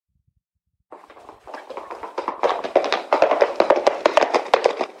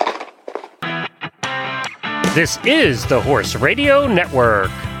This is the Horse Radio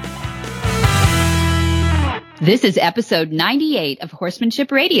Network. This is episode 98 of Horsemanship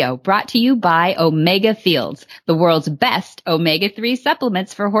Radio, brought to you by Omega Fields, the world's best omega-3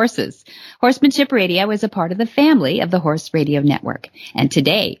 supplements for horses. Horsemanship Radio is a part of the family of the Horse Radio Network. And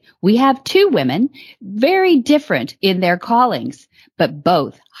today we have two women, very different in their callings, but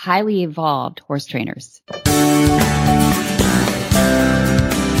both highly evolved horse trainers.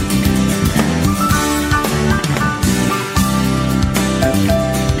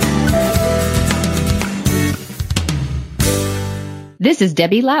 This is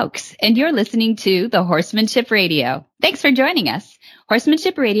Debbie Laux, and you're listening to the Horsemanship Radio. Thanks for joining us.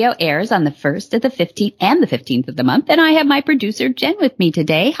 Horsemanship Radio airs on the 1st of the 15th and the 15th of the month, and I have my producer, Jen, with me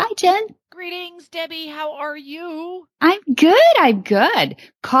today. Hi, Jen. Greetings, Debbie. How are you? I'm good.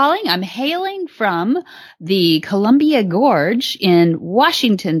 I'm hailing from the Columbia Gorge in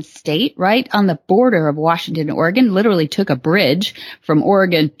Washington State, right on the border of Washington and Oregon. Literally took a bridge from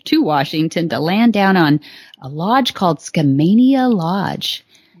Oregon to Washington to land down on a lodge called Skamania Lodge.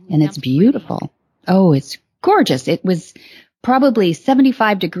 And it's beautiful. Oh, it's gorgeous. It was probably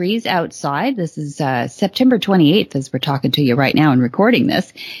 75 degrees outside. This is September 28th as we're talking to you right now and recording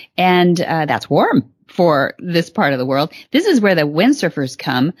this. And that's warm for this part of the world. This is where the windsurfers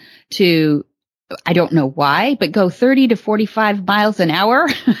come to, I don't know why, but go 30 to 45 miles an hour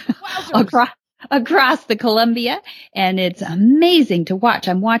across the Columbia. And it's amazing to watch.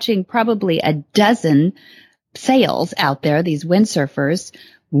 I'm watching probably a dozen sails out there, these windsurfers,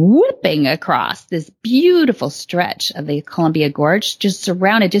 whipping across this beautiful stretch of the Columbia Gorge, just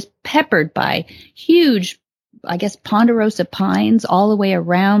surrounded, just peppered by huge, I guess, ponderosa pines all the way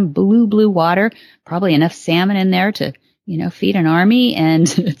around, blue water, probably enough salmon in there to, feed an army. And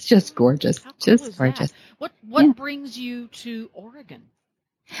it's just gorgeous. How cool just gorgeous. That? What brings you to Oregon?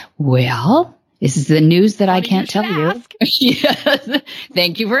 Well, this is the news that I can't tell you. Yes.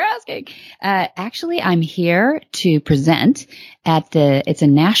 Thank you for asking. Actually, I'm here to present at it's a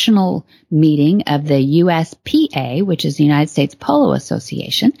national meeting of the USPA, which is the United States Polo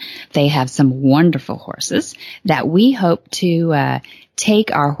Association. They have some wonderful horses that we hope to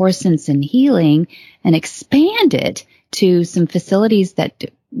take our Horse Sense and Healing and expand it to some facilities that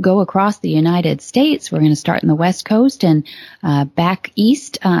go across the United States. We're going to start in the West Coast and back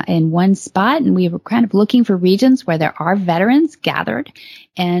east in one spot. And we were kind of looking for regions where there are veterans gathered.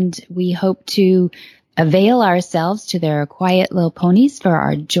 And we hope to avail ourselves to their quiet little ponies for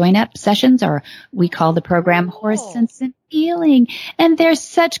our join-up sessions, or we call the program Horse Sense and Healing. And they're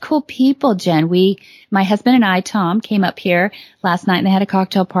such cool people, Jen. My husband and I, Tom, came up here last night and they had a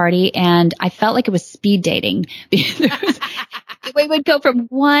cocktail party, and I felt like it was speed dating. We would go from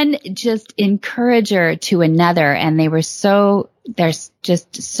one just encourager to another, and they're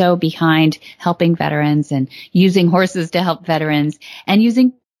just so behind helping veterans and using horses to help veterans and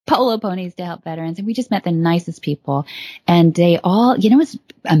using polo ponies to help veterans. And we just met the nicest people. And they all, what's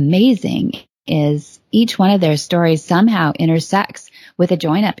amazing is each one of their stories somehow intersects with a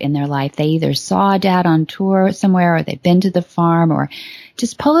join up in their life. They either saw Dad on tour somewhere, or they've been to the farm, or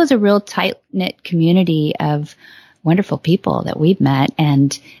just polo's a real tight knit community of wonderful people that we've met,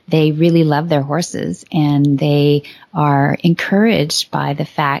 and they really love their horses, and they are encouraged by the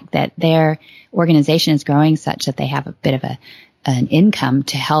fact that their organization is growing such that they have a bit of an income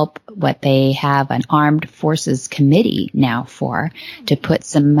to help what they have an armed forces committee now to put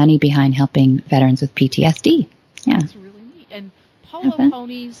some money behind helping veterans with PTSD. Yeah. That's really neat. And polo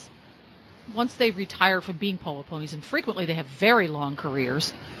ponies, once they retire from being polo ponies, and frequently they have very long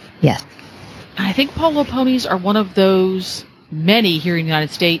careers. Yes. I think polo ponies are one of those many here in the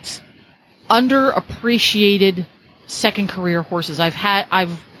United States underappreciated second career horses. I've had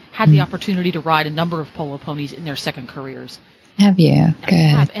the opportunity to ride a number of polo ponies in their second careers. Have you?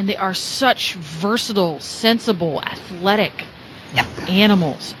 Good. And they are such versatile, sensible, athletic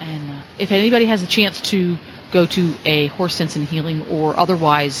animals. And if anybody has a chance to go to a Horse Sense and Healing, or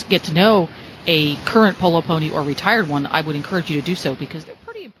otherwise get to know a current polo pony or retired one, I would encourage you to do so, because they're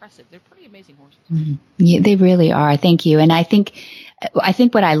pretty impressive. They're pretty amazing horses. Mm-hmm. Yeah, they really are. Thank you. And I think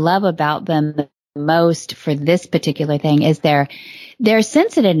what I love about them most for this particular thing is they're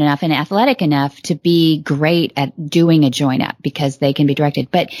sensitive enough and athletic enough to be great at doing a join up, because they can be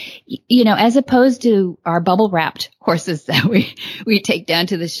directed. But, as opposed to our bubble wrapped horses that we take down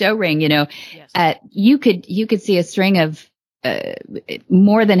to the show ring, yes. You could see a string of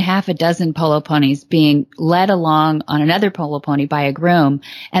more than half a dozen polo ponies being led along on another polo pony by a groom,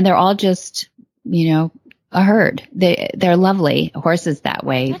 and they're all just, a herd. They're lovely horses that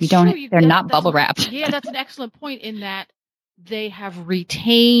way. They're not bubble wrapped. Yeah, that's an excellent point, in that they have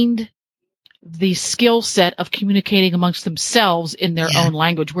retained the skill set of communicating amongst themselves in their own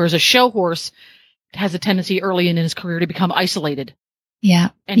language, whereas a show horse has a tendency early in his career to become isolated. Yeah.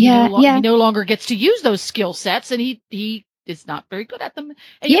 And he no longer gets to use those skill sets, and he is not very good at them.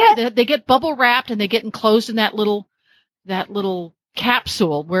 And they get bubble wrapped and they get enclosed in that little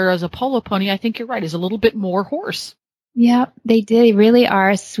capsule, whereas a polo pony, I think you're right, is a little bit more horse. Yeah, they do. They really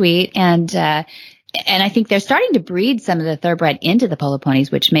are sweet. And I think they're starting to breed some of the thoroughbred into the polo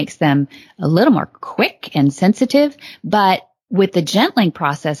ponies, which makes them a little more quick and sensitive. But with the gentling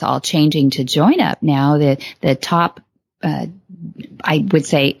process all changing to join up now, the top, I would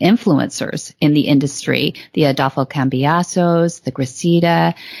say, influencers in the industry, the Adolfo Cambiasos, the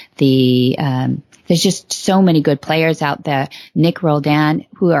Gresida, there's just so many good players out there. Nick Roldan,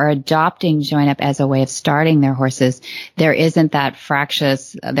 who are adopting join up as a way of starting their horses. There isn't that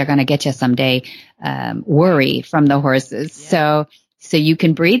fractious, they're going to get you someday, worry from the horses. Yeah. So you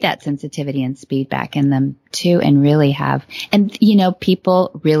can breed that sensitivity and speed back in them too, and really have, and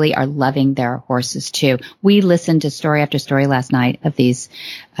people really are loving their horses too. We listened to story after story last night of these,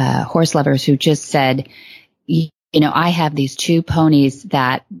 horse lovers who just said, I have these 2 ponies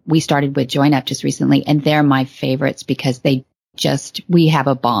that we started with join up just recently, and they're my favorites because we have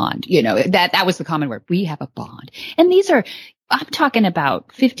a bond. That was the common word. We have a bond. And these are, I'm talking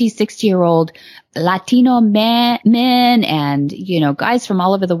about 50, 60-year-old Latino men and, guys from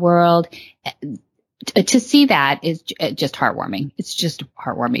all over the world. To see that is just heartwarming. It's just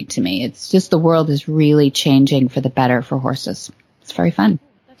heartwarming to me. It's just the world is really changing for the better for horses. It's very fun.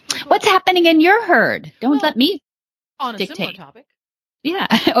 What's happening in your herd? Don't let me on a dictate. Similar topic. Yeah.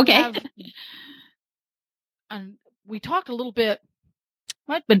 Okay. And we talked a little bit,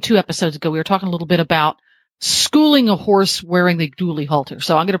 might have been 2 episodes ago, we were talking a little bit about schooling a horse wearing the dually halter.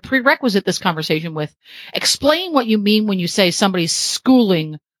 So I'm going to prerequisite this conversation with explain what you mean when you say somebody's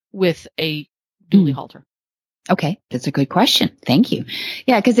schooling with a dually halter. Okay. That's a good question. Thank you.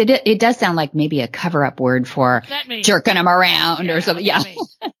 Yeah. Cause it does sound like maybe a cover up word for jerking them around or something. Yeah.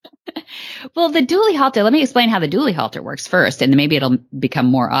 Well, the dually halter, let me explain how the dually halter works first, and maybe it'll become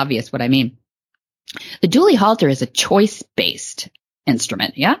more obvious what I mean. The dually halter is a choice-based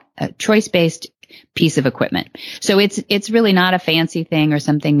instrument. Yeah. A choice-based piece of equipment. So it's really not a fancy thing or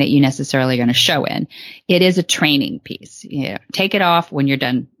something that you necessarily are going to show in. It is a training piece. Take it off when you're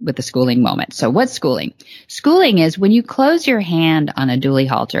done with the schooling moment. So what's schooling? Schooling is when you close your hand on a dually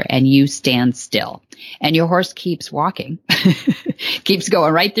halter and you stand still and your horse keeps walking, keeps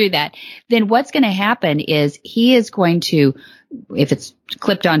going right through that. Then what's going to happen is he is going to, if it's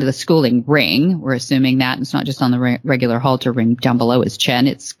clipped onto the schooling ring, we're assuming that it's not just on the regular halter ring down below his chin,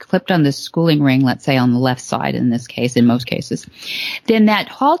 it's clipped on the schooling ring, let's say on the left side in this case, in most cases, then that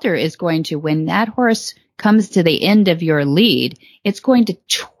halter is going to, when that horse comes to the end of your lead, it's going to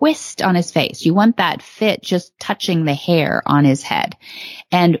twist on his face. You want that fit just touching the hair on his head.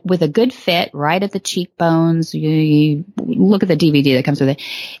 And with a good fit right at the cheekbones, you look at the DVD that comes with it,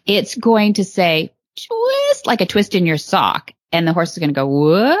 it's going to say, twist, like a twist in your sock. And the horse is going to go,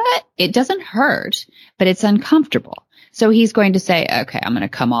 what? It doesn't hurt, but it's uncomfortable. So he's going to say, okay, I'm going to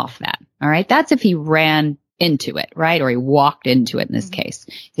come off that. All right. That's if he ran into it, right? Or he walked into it in this case,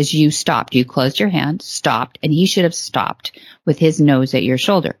 because you stopped, you closed your hand, stopped, and he should have stopped with his nose at your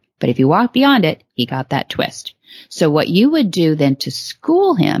shoulder. But if you walk beyond it, he got that twist. So what you would do then to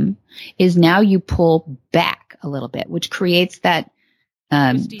school him is now you pull back a little bit, which creates that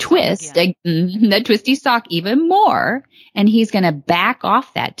twist, that twisty sock even more. And he's going to back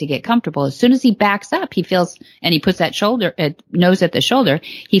off that to get comfortable. As soon as he backs up, he feels, and he puts that nose at the shoulder,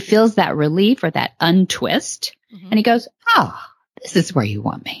 he feels that relief or that untwist. And he goes, this is where you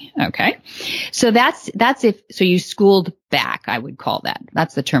want me. Okay. So that's so you schooled back, I would call that.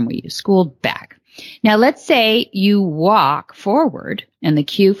 That's the term we use, schooled back. Now let's say you walk forward and the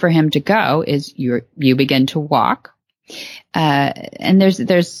cue for him to go is you begin to walk. And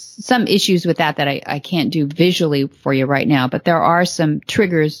there's some issues with that I can't do visually for you right now, but there are some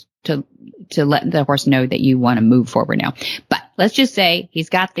triggers to let the horse know that you want to move forward now. But let's just say he's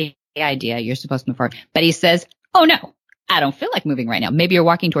got the idea you're supposed to move forward, but he says, oh no, I don't feel like moving right now. Maybe you're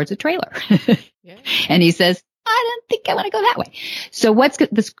walking towards a trailer. And he says, I don't think I want to go that way. So what's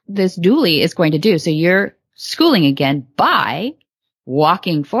this dually is going to do? So you're schooling again by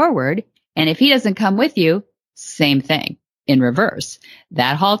walking forward. And if he doesn't come with you, same thing in reverse.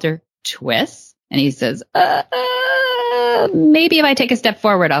 That halter twists and he says, maybe if I take a step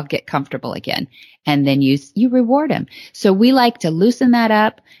forward, I'll get comfortable again. And then you reward him. So we like to loosen that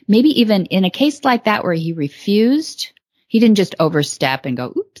up. Maybe even in a case like that where he refused, he didn't just overstep and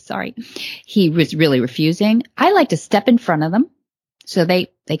go, oops, sorry. He was really refusing. I like to step in front of them so they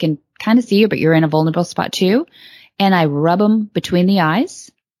can kind of see you, but you're in a vulnerable spot too. And I rub them between the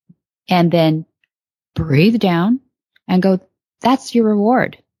eyes and then breathe down and go, that's your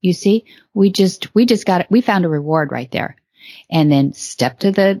reward. You see, we found a reward right there. And then step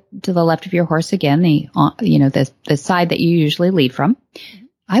to the left of your horse again, the side that you usually lead from. Mm-hmm.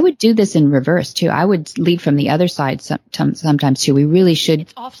 I would do this in reverse too. I would lead from the other side sometimes too. We really should.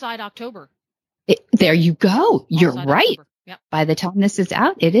 It's offside October. There you go. You're Offside right. October. Yep. By the time this is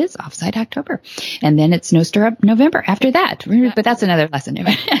out, it is offside October. And then it's no stirrup November after that. Yeah. But that's another lesson.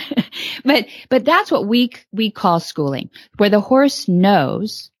 But that's what we call schooling, where the horse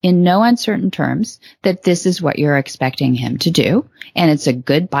knows in no uncertain terms that this is what you're expecting him to do. And it's a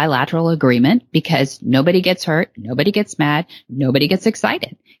good bilateral agreement because nobody gets hurt, nobody gets mad, nobody gets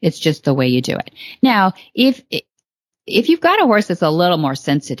excited. It's just the way you do it. Now, if you've got a horse that's a little more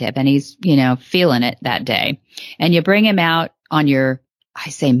sensitive and he's, feeling it that day, and you bring him out on your, I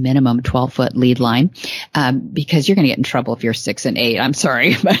say minimum 12-foot lead line, because you're going to get in trouble if you're 6 and 8. I'm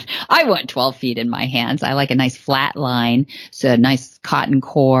sorry, but I want 12 feet in my hands. I like a nice flat line. So a nice cotton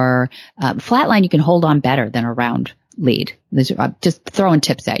core, flat line you can hold on better than a round lead. I'm just throwing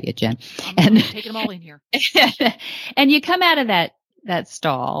tips at you, Jen. I'm taking them all in here. And you come out of that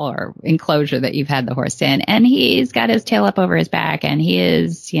stall or enclosure that you've had the horse in, and he's got his tail up over his back, and he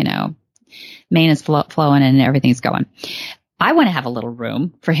is, mane is flowing and everything's going. I want to have a little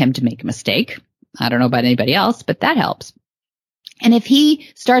room for him to make a mistake. I don't know about anybody else, but that helps. And if he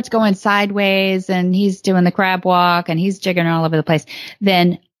starts going sideways and he's doing the crab walk and he's jigging all over the place,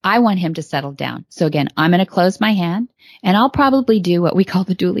 then I want him to settle down. So again, I'm going to close my hand and I'll probably do what we call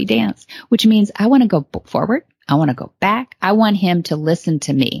the dually dance, which means I want to go forward. I want to go back. I want him to listen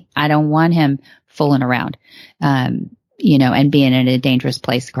to me. I don't want him fooling around, and being in a dangerous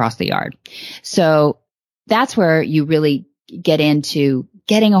place across the yard. So that's where you really get into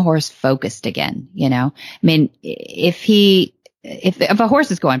getting a horse focused again. I mean, if a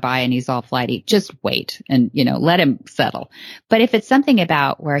horse is going by and he's all flighty, just wait and, let him settle. But if it's something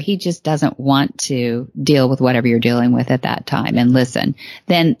about where he just doesn't want to deal with whatever you're dealing with at that time and listen,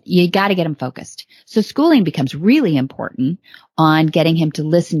 then you got to get him focused. So schooling becomes really important on getting him to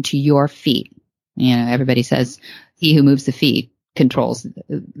listen to your feet. Everybody says he who moves the feet controls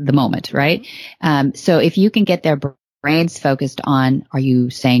the moment, right? So if you can get their brains focused on, are you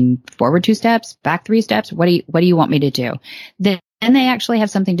saying forward 2 steps, back 3 steps? What do you want me to do? Then they actually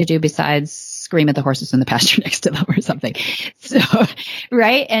have something to do besides scream at the horses in the pasture next to them or something. So,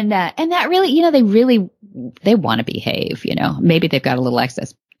 right. And that really, they want to behave, maybe they've got a little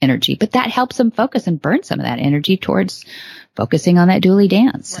excess energy, but that helps them focus and burn some of that energy towards focusing on that dually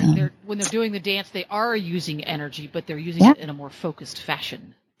dance. Right. When they're doing the dance, they are using energy, but they're using it in a more focused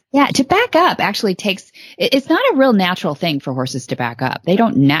fashion. Yeah, to back up actually it's not a real natural thing for horses to back up. They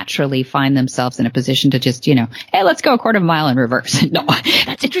don't naturally find themselves in a position to just, hey, let's go a quarter of a mile in reverse. No.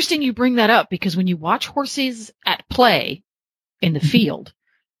 That's interesting you bring that up, because when you watch horses at play in the field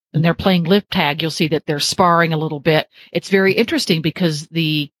and they're playing lip tag, you'll see that they're sparring a little bit. It's very interesting because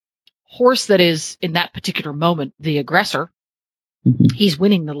the horse that is in that particular moment, the aggressor, he's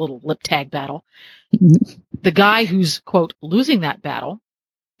winning the little lip tag battle. The guy who's, quote, losing that battle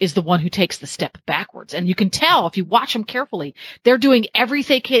is the one who takes the step backwards. And you can tell if you watch them carefully, they're doing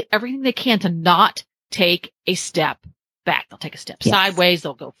everything they can to not take a step back. They'll take a step sideways.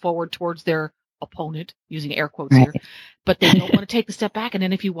 They'll go forward towards their opponent, using air quotes here, but they don't want to take the step back. And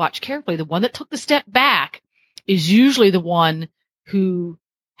then if you watch carefully, the one that took the step back is usually the one who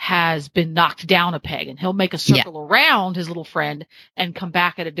has been knocked down a peg, and he'll make a circle around his little friend and come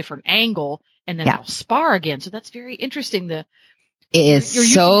back at a different angle, and then they'll spar again. So that's very interesting. You're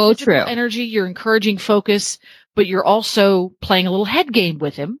so true. Energy, you're encouraging focus, but you're also playing a little head game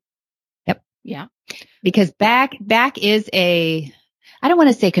with him. Yep. Yeah. Because back is I don't want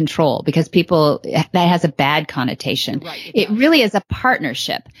to say control, because that has a bad connotation. Right, it really is a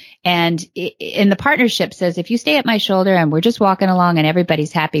partnership. And the partnership says, if you stay at my shoulder and we're just walking along and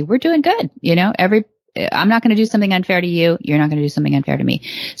everybody's happy, we're doing good. I'm not going to do something unfair to you. You're not going to do something unfair to me.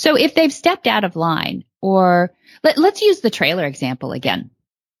 So if they've stepped out of line, or let's use the trailer example again.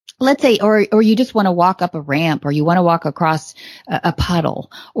 Let's say, or you just want to walk up a ramp, or you want to walk across a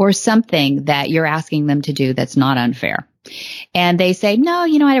puddle, or something that you're asking them to do that's not unfair. And they say, no,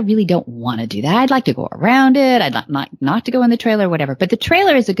 I really don't want to do that. I'd like to go around it. I'd not to go in the trailer, whatever. But the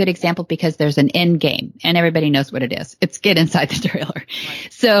trailer is a good example because there's an end game and everybody knows what it is. It's get inside the trailer. Right.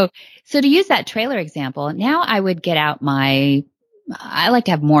 So to use that trailer example, now I would get out I like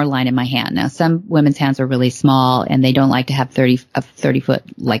to have more line in my hand. Now, some women's hands are really small and they don't like to have 30 foot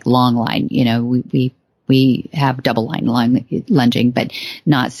like long line. We We have double line lunging, but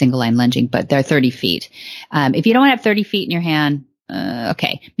not single line lunging, but they're 30 feet. If you don't have 30 feet in your hand,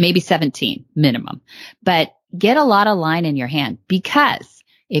 okay, maybe 17 minimum, but get a lot of line in your hand, because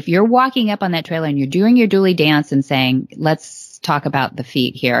if you're walking up on that trailer and you're doing your dually dance and saying, let's talk about the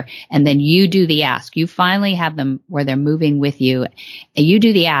feet here, and then you do the ask, you finally have them where they're moving with you, and you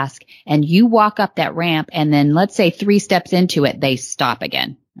do the ask and you walk up that ramp, and then let's say 3 steps into it, they stop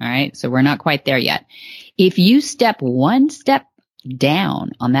again. All right. So we're not quite there yet. If you step 1 step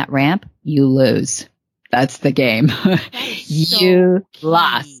down on that ramp, you lose. That's the game. You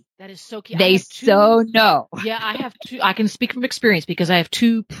lost. That is so key. They so know. Yeah, I have 2. I can speak from experience because I have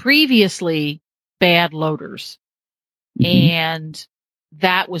 2 previously bad loaders. Mm-hmm. And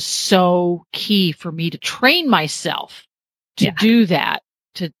that was so key for me to train myself to do that.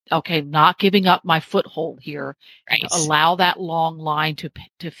 Not giving up my foothold here. Right. Allow that long line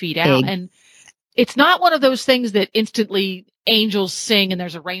to feed out. And it's not one of those things that instantly angels sing and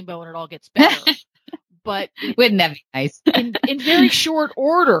there's a rainbow and it all gets better. But wouldn't that be nice? in very short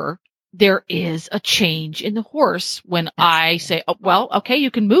order, there is a change in the horse when I say, oh, well, okay,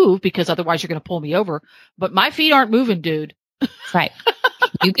 you can move because otherwise you're going to pull me over. But my feet aren't moving, dude. Right.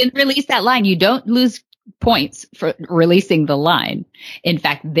 You can release that line. You don't lose points for releasing the line. In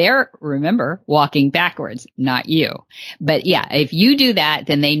fact, they're, remember, walking backwards, not you. But yeah, if you do that,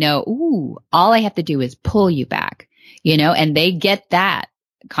 then they know, ooh, all I have to do is pull you back, and they get that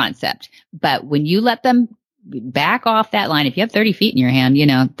concept. But when you let them back off that line, if you have 30 feet in your hand, they're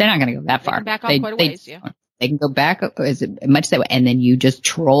not going to go that far. They can back off quite a ways, yeah. They can go back as much that way, and then you just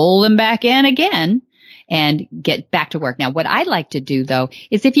troll them back in again and get back to work. Now, what I like to do, though,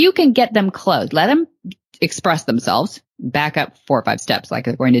 is if you can get them closed, let them express themselves, back up 4 or 5 steps like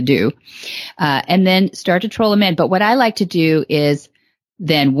they're going to do, and then start to troll them in. But what I like to do is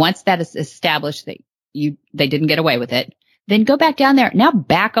then once that is established that they didn't get away with it, then go back down there. Now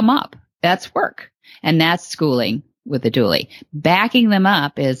back them up. That's work. And that's schooling with the dually. Backing them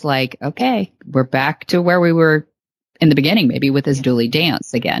up is like, okay, we're back to where we were in the beginning, maybe with this dually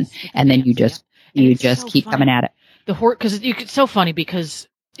dance again. And then you just keep coming at it. The horse, because it's so funny because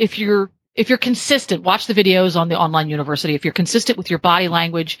if you're consistent, watch the videos on the online university. If you're consistent with your body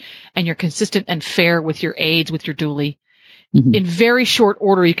language and you're consistent and fair with your aids, with your dually, in very short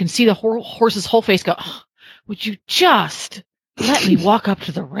order, you can see the horse's whole face go, oh, would you just let me walk up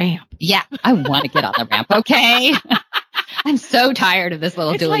to the ramp? Yeah, I want to get on the ramp. Okay. I'm so tired of this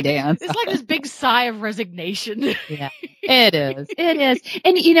little dually dance. It's like this big sigh of resignation. Yeah, it is. It is.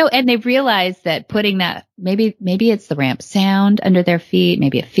 And, and they realize that putting that, maybe it's the ramp sound under their feet.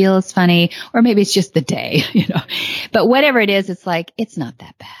 Maybe it feels funny, or maybe it's just the day, but whatever it is, it's like, it's not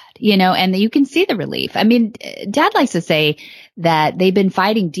that bad, and you can see the relief. I mean, Dad likes to say that they've been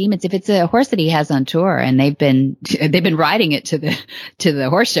fighting demons. If it's a horse that he has on tour and they've been riding it to the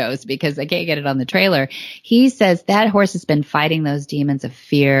horse shows because they can't get it on the trailer, he says that horse has been fighting those demons of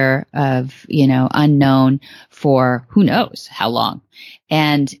fear, of, unknown for who knows how long.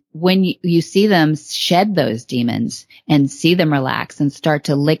 And when you see them shed those demons and see them relax and start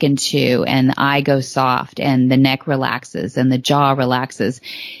to lick and chew, and the eye goes soft and the neck relaxes and the jaw relaxes,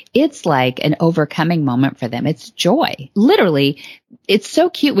 it's like an overcoming moment for them. It's joy. Literally, it's so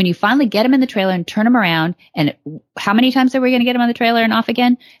cute when you finally get them in the trailer and turn them around. And how many times are we going to get them on the trailer and off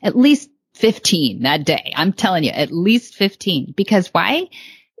again? At least 15 that day. I'm telling you, at least 15. Because why?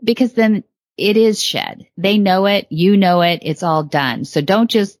 Because then it is shed. They know it. You know it. It's all done. So don't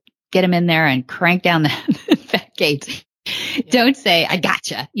just get them in there and crank down the fat gates. Yeah. Don't say, I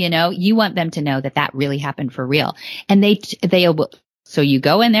gotcha. You want them to know that really happened for real. And they will. So you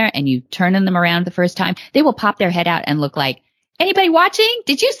go in there and you turn them around the first time. They will pop their head out and look like, anybody watching?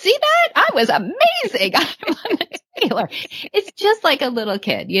 Did you see that? I was amazing. I'm on the trailer. It's just like a little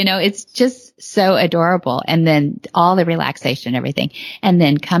kid, it's just so adorable. And then all the relaxation and everything. And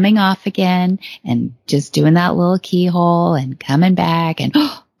then coming off again and just doing that little keyhole and coming back and,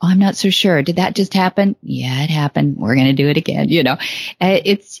 oh, I'm not so sure. Did that just happen? Yeah, it happened. We're going to do it again.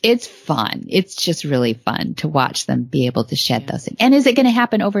 It's fun. It's just really fun to watch them be able to shed those things. And is it going to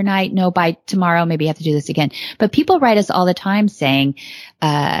happen overnight? No, by tomorrow, maybe you have to do this again. But people write us all the time saying,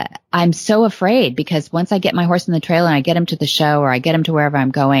 I'm so afraid because once I get my horse in the trailer and I get him to the show or I get him to wherever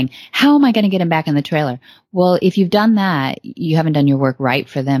I'm going, how am I going to get him back in the trailer? Well, if you've done that, you haven't done your work right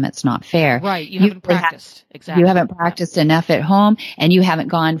for them. It's not fair. Right. You haven't practiced. Exactly. You haven't practiced enough at home, and you haven't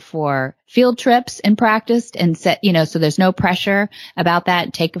gone for field trips and practiced and set, so there's no pressure about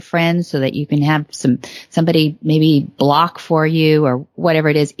that. Take a friend so that you can have somebody maybe block for you or whatever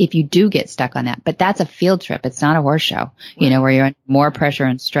it is if you do get stuck on that. But that's a field trip. It's not a horse show, where you're under more pressure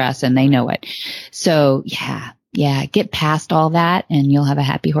and stress and they know it. So yeah, get past all that and you'll have a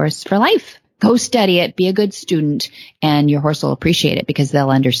happy horse for life. Go study it, be a good student, and your horse will appreciate it because they'll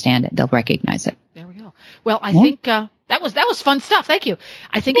understand it. They'll recognize it. There we go. Well, I think that was fun stuff. Thank you.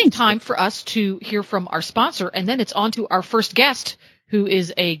 I think it's time for us to hear from our sponsor, and then it's on to our first guest, who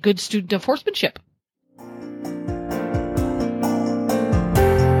is a good student of horsemanship.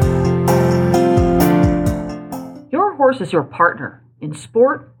 Your horse is your partner in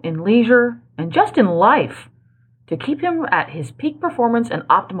sport, in leisure, and just in life. To keep him at his peak performance and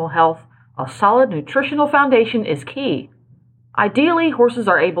optimal health, a solid nutritional foundation is key. Ideally, horses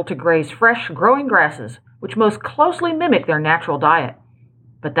are able to graze fresh, growing grasses, which most closely mimic their natural diet.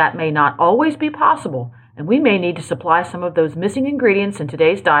 But that may not always be possible, and we may need to supply some of those missing ingredients in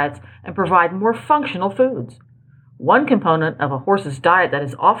today's diets and provide more functional foods. One component of a horse's diet that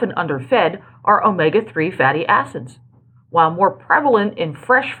is often underfed are omega-3 fatty acids. While more prevalent in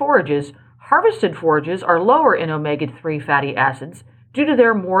fresh forages, harvested forages are lower in omega-3 fatty acids due to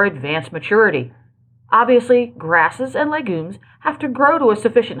their more advanced maturity. Obviously, grasses and legumes have to grow to a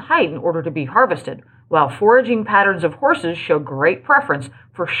sufficient height in order to be harvested, while foraging patterns of horses show great preference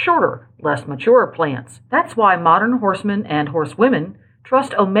for shorter, less mature plants. That's why modern horsemen and horsewomen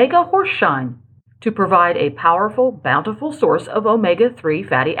trust Omega Horseshine to provide a powerful, bountiful source of omega-3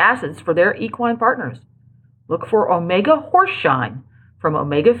 fatty acids for their equine partners. Look for Omega Horseshine from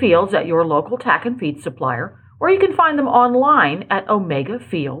Omega Fields at your local tack and feed supplier, or you can find them online at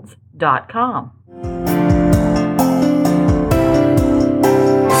omegafields.com.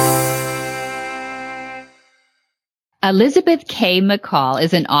 Elizabeth K. McCall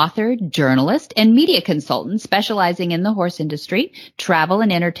is an author, journalist, and media consultant specializing in the horse industry, travel,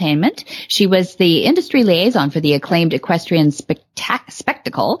 and entertainment. She was the industry liaison for the acclaimed equestrian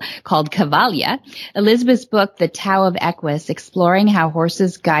spectacle called Cavalia. Elizabeth's book, The Tao of Equus, exploring how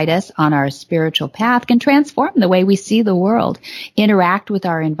horses guide us on our spiritual path, can transform the way we see the world, interact with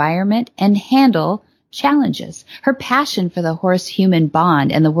our environment, and handle challenges. Her passion for the horse-human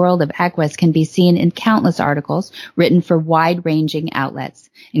bond and the world of equus can be seen in countless articles written for wide-ranging outlets,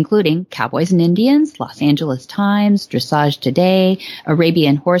 including Cowboys and Indians, Los Angeles Times, Dressage Today,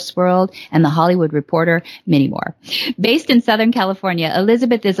 Arabian Horse World, and The Hollywood Reporter, many more. Based in Southern California,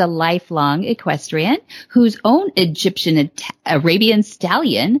 Elizabeth is a lifelong equestrian whose own Egyptian Arabian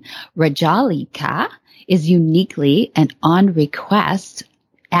stallion, Rajalika, is uniquely and on request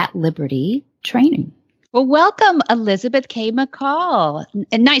at Liberty training. Well, welcome, Elizabeth K. McCall.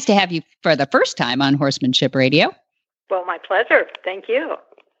 And nice to have you for the first time on Horsemanship Radio. Well, my pleasure. Thank you.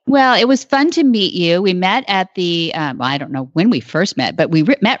 Well, it was fun to meet you. We met at the, I don't know when we first met, but we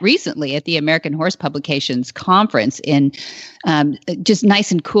met recently at the American Horse Publications Conference in just nice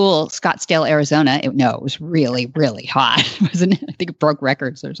and cool Scottsdale, Arizona. It was really, really hot, wasn't it? I think it broke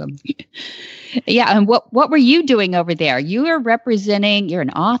records or something. Yeah. And what were you doing over there? You are representing, you're an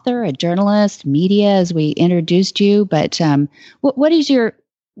author, a journalist, media, as we introduced you. But what do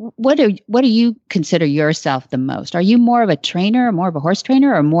you consider yourself the most? Are you more of a trainer, more of a horse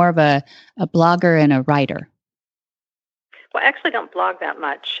trainer, or more of a blogger and a writer? Well, I actually don't blog that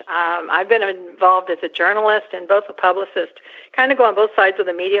much. I've been involved as a journalist and both a publicist, kind of go on both sides of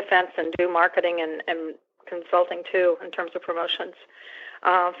the media fence and do marketing and consulting too in terms of promotions.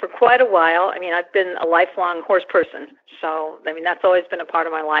 For quite a while. I mean, I've been a lifelong horse person. So, I mean, that's always been a part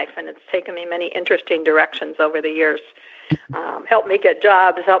of my life, and it's taken me many interesting directions over the years. Helped me get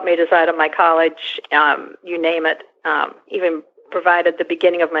jobs, helped me decide on my college, you name it, even provided the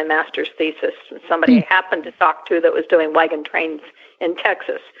beginning of my master's thesis. Somebody I happened to talk to that was doing wagon trains in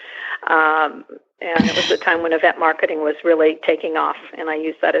Texas. And it was the time when event marketing was really taking off, and I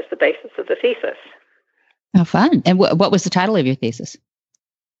used that as the basis of the thesis. Oh, fun. And what was the title of your thesis?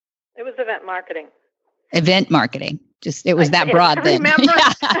 It was event marketing. Event marketing. It was that broad I then. Remember,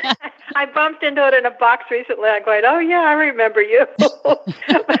 yeah. I bumped into it in a box recently. I'm going, oh yeah, I remember you.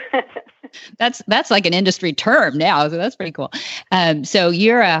 That's like an industry term now, so that's pretty cool. So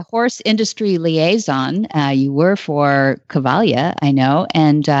you're a horse industry liaison. You were for Cavalia, I know,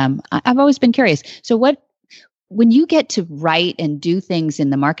 and I've always been curious. So when you get to write and do things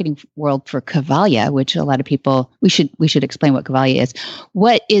in the marketing world for Cavalia, which a lot of people, we should explain what Cavalia is.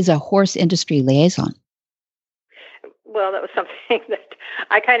 What is a horse industry liaison? Well, that was something that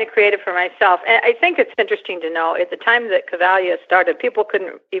I kind of created for myself. And I think it's interesting to know, at the time that Cavalia started, people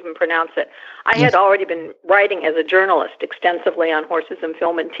couldn't even pronounce it. I had already been writing as a journalist extensively on horses in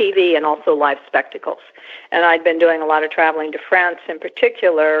film and TV and also live spectacles. And I'd been doing a lot of traveling to France in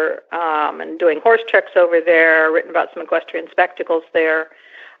particular, and doing horse treks over there, written about some equestrian spectacles there.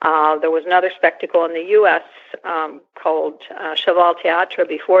 There was another spectacle in the U.S. Called Cheval Théâtre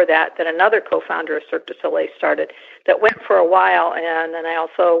before that another co-founder of Cirque du Soleil started, that went for a while. And then I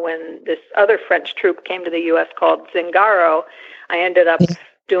also, when this other French troupe came to the U.S. called Zingaro, I ended up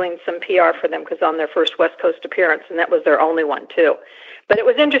doing some PR for them because on their first West Coast appearance, and that was their only one too. But it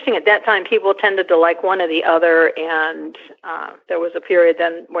was interesting at that time, people tended to like one or the other, and there was a period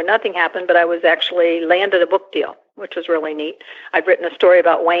then where nothing happened, but I was actually landed a book deal, which was really neat. I'd written a story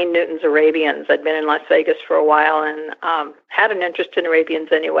about Wayne Newton's Arabians. I'd been in Las Vegas for a while and had an interest in Arabians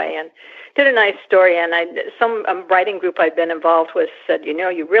anyway, and did a nice story. And some writing group I'd been involved with said,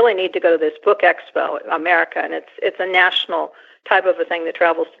 you really need to go to this book expo, America, and it's a national type of a thing that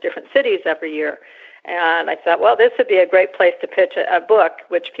travels to different cities every year. And I thought, well, this would be a great place to pitch a book,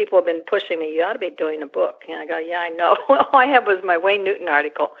 which people have been pushing me. You ought to be doing a book. And I go, yeah, I know. All I have was my Wayne Newton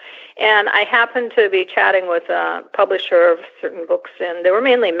article. And I happened to be chatting with a publisher of certain books, and they were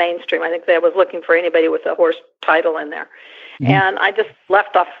mainly mainstream. I think they was looking for anybody with a horse title in there. Mm-hmm. And I just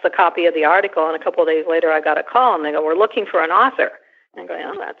left off the copy of the article, and a couple of days later I got a call, and they go, we're looking for an author. And I'm going,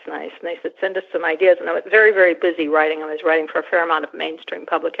 oh, that's nice. And they said, send us some ideas. And I was very, very busy writing. I was writing for a fair amount of mainstream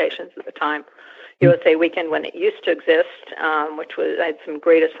publications at the time. USA Weekend, when it used to exist, which was, I had some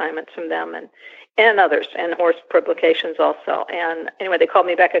great assignments from them and others, and horse publications also. And anyway, they called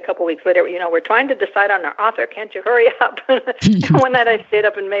me back a couple weeks later. We're trying to decide on our author. Can't you hurry up? One night I stayed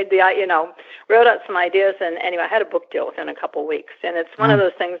up and made wrote out some ideas. And anyway, I had a book deal within a couple weeks. And it's one of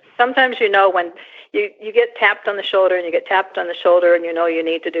those things. Sometimes when you get tapped on the shoulder and you get tapped on the shoulder and you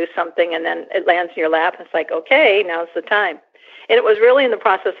need to do something, and then it lands in your lap. It's like, okay, now's the time. And it was really in the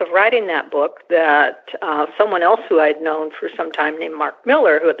process of writing that book that someone else who I'd known for some time named Mark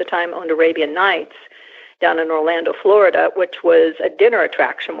Miller, who at the time owned Arabian Nights down in Orlando, Florida, which was a dinner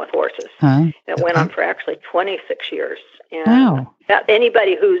attraction with horses. It went on for actually 26 years. And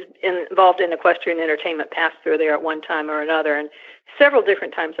anybody who's involved in equestrian entertainment passed through there at one time or another. And several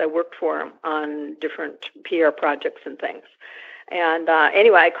different times I worked for him on different PR projects and things. And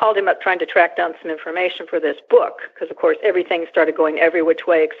anyway, I called him up trying to track down some information for this book because, of course, everything started going every which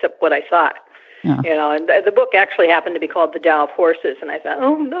way except what I thought. Yeah. And the book actually happened to be called The Tao of Horses. And I thought,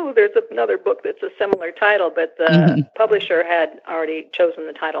 oh, no, there's another book that's a similar title. But the publisher had already chosen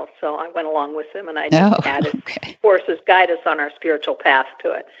the title. So I went along with him, and I just added Horses Guide Us on Our Spiritual Path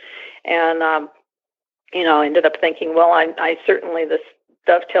to it. And, ended up thinking, well, I certainly, this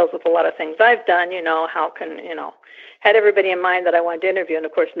dovetails with a lot of things I've done. How can, had everybody in mind that I wanted to interview, and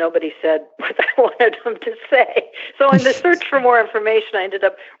of course nobody said what I wanted them to say. So in the search for more information, I ended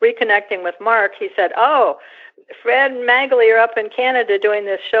up reconnecting with Mark. He said, oh, Fred and Magali are up in Canada doing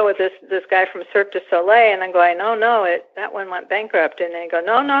this show with this guy from Cirque du Soleil. And I'm going, that one went bankrupt. And they go,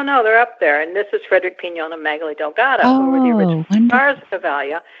 no, they're up there. And this is Frederick Pignon and Magali Delgado, who were the original stars of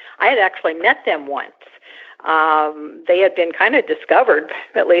Cavalia. I had actually met them once. They had been kind of discovered,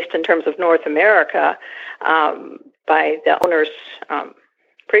 at least in terms of North America, by the owner's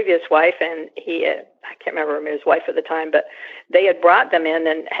previous wife, and I can't remember his wife at the time, but they had brought them in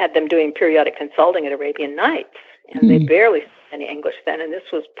and had them doing periodic consulting at Arabian Nights, and they barely spoke any English then, and this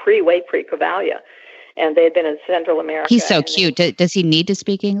was way pre-Cavalia, and they had been in Central America. He's so cute. Does he need to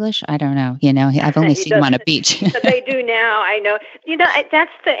speak English? I don't know. I've only seen him on a beach. They do now. I know.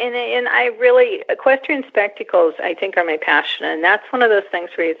 That's and I really, equestrian spectacles, I think, are my passion, and that's one of those things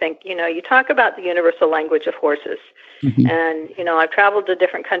where you think, you talk about the universal language of horses. And, I've traveled to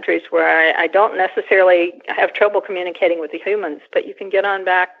different countries where I don't necessarily have trouble communicating with the humans, but you can get on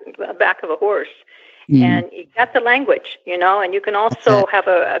the back of a horse. And you got the language, and you can also have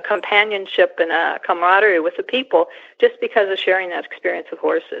a companionship and a camaraderie with the people just because of sharing that experience with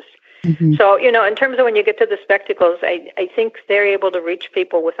horses. So, in terms of when you get to the spectacles, I think they're able to reach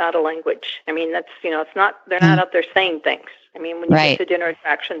people without a language. I mean, that's, they're not out there saying things. I mean, when you get to dinner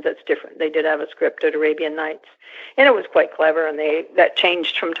attractions, that's different. They did have a script at Arabian Nights, and it was quite clever, and that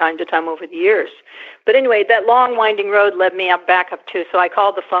changed from time to time over the years. But anyway, that long, winding road led me back up to, so I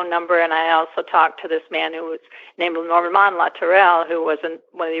called the phone number, and I also talked to this man who was named Normand Latourelle, who was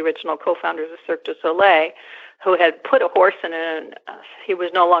one of the original co-founders of Cirque du Soleil, who had put a horse in he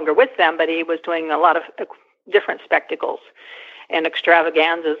was no longer with them, but he was doing a lot of different spectacles and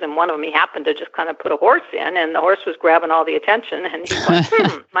extravaganzas, and one of them he happened to just kind of put a horse in, and the horse was grabbing all the attention, and he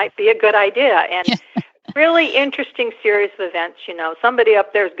thought, might be a good idea. And really interesting series of events. Somebody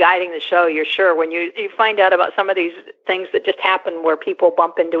up there is guiding the show, you're sure, when you find out about some of these things that just happen where people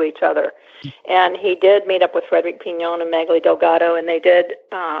bump into each other. And he did meet up with Frederick Pignon and Magali Delgado, and they did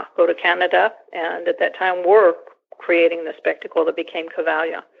go to Canada, and at that time were creating the spectacle that became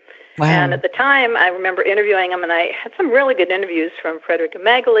Cavalia. Wow. And at the time, I remember interviewing him, and I had some really good interviews from Frederick and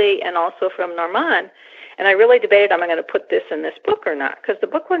Magali and also from Normand. And I really debated, am I going to put this in this book or not? Because the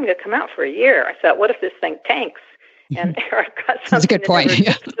book wasn't going to come out for a year. I thought, what if this thing tanks? And there I've got something that's a good point.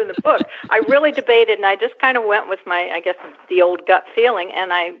 in the book. I really debated, and I just kind of went with my, I guess, the old gut feeling,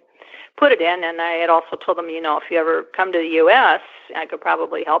 and I put it in. And I had also told them, if you ever come to the U.S., I could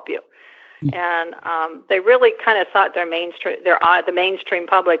probably help you. And they really kind of thought the mainstream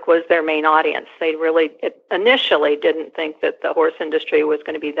public was their main audience. They really initially didn't think that the horse industry was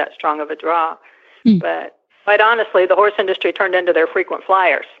going to be that strong of a draw. But quite honestly, the horse industry turned into their frequent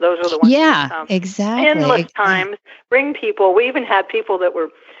flyers. Those are the ones that exactly. endless times, bring people. We even had people that were,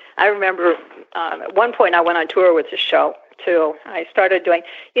 I remember at one point I went on tour with the show, too. I started doing,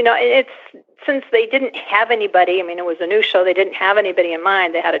 it's, since they didn't have anybody, it was a new show, they didn't have anybody in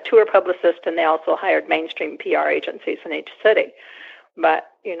mind. They had a tour publicist, and they also hired mainstream PR agencies in each city. But,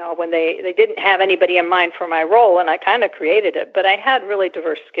 when they didn't have anybody in mind for my role, and I kind of created it, but I had really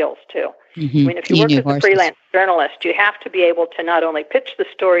diverse skills, too. Mm-hmm. If you work as a freelance journalist, you have to be able to not only pitch the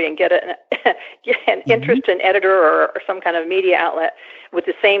story and get an interest in editor or some kind of media outlet with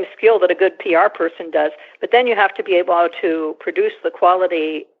the same skill that a good PR person does, but then you have to be able to produce the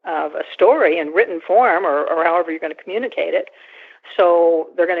quality of a story in written form or however you're going to communicate it. So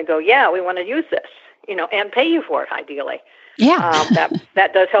they're going to go, yeah, we want to use this, and pay you for it, ideally. Yeah.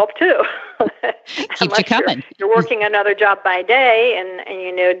 That does help too. Keeps you coming. You're working another job by day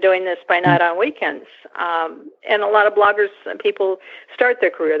and doing this by night on weekends. And a lot of bloggers and people start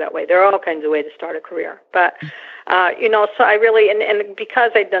their career that way. There are all kinds of ways to start a career. But, so I really, and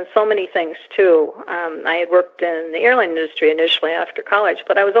because I'd done so many things too, I had worked in the airline industry initially after college,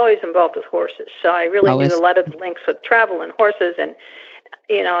 but I was always involved with horses. So I really knew a lot of the links with travel and horses and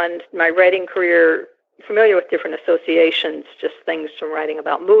my writing career, familiar with different associations, just things from writing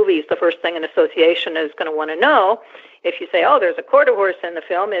about movies. The first thing an association is going to want to know, if you say, oh, there's a quarter horse in the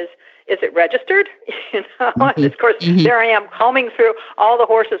film, is it registered? And of course, there I am combing through all the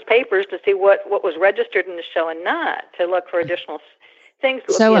horses' papers to see what was registered in the show and not, to look for additional things.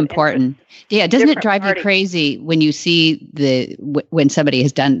 So important. Yeah, doesn't it drive you crazy when you see when somebody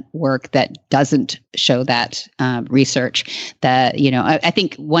has done work that doesn't show that research? That I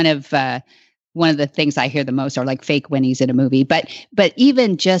think one of the things I hear the most are like fake Winnies in a movie, but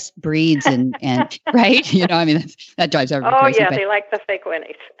even just breeds and right, that drives everybody crazy. Oh yeah, they like the fake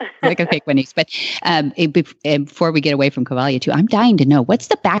Winnies. Like a fake Winnies. But before we get away from Cavalia too, I'm dying to know, what's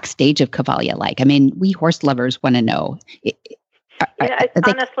the backstage of Cavalia like? We horse lovers want to know.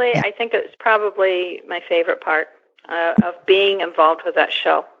 Honestly, I think it's probably my favorite part of being involved with that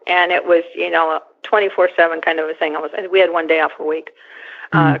show, and it was a 24/7 kind of a thing. We had one day off a week.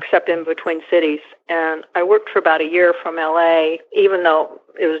 Except in between cities. And I worked for about a year from LA, even though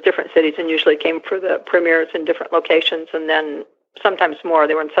it was different cities and usually came for the premieres in different locations, and then sometimes more.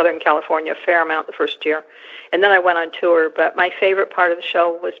 They were in Southern California a fair amount the first year. And then I went on tour, but my favorite part of the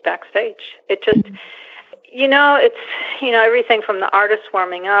show was backstage. It just, it's, everything from the artists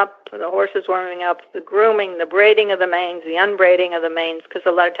warming up, the horses warming up, the grooming, the braiding of the manes, the unbraiding of the manes, because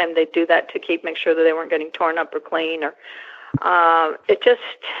a lot of times they do that to make sure that they weren't getting torn up or clean, or I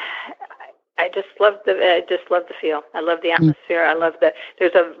just love the feel. I love the atmosphere. I love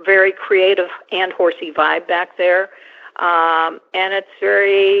there's a very creative and horsey vibe back there. And it's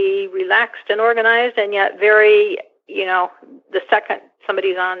very relaxed and organized, and yet very, the second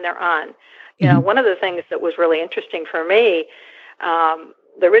somebody's on, they're on. One of the things that was really interesting for me,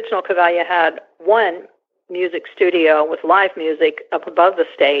 the original Cavalia had one music studio with live music up above the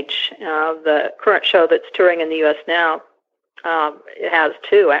stage. The current show that's touring in the U.S. now, it has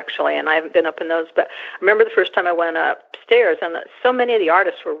two, actually, and I haven't been up in those. But I remember the first time I went upstairs, and so many of the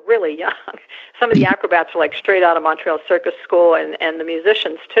artists were really young. Some of the acrobats were like straight out of Montreal Circus School, and the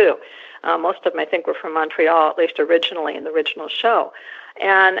musicians, too. Most of them, I think, were from Montreal, at least originally, in the original show.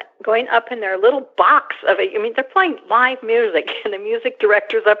 And going up in their little box of it, they're playing live music, and the music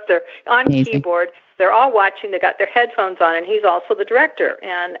director's up there on keyboard. They're all watching. They got their headphones on, and he's also the director.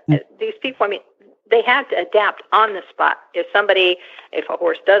 And these people, they had to adapt on the spot. If a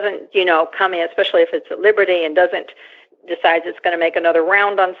horse doesn't, come in, especially if it's at liberty and decides it's going to make another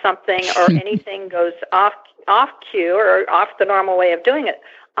round on something, or anything goes off cue or off the normal way of doing it,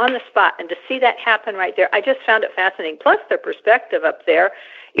 on the spot, and to see that happen right there, I just found it fascinating. Plus their perspective up there,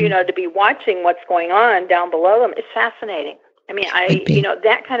 to be watching what's going on down below them is fascinating. I mean,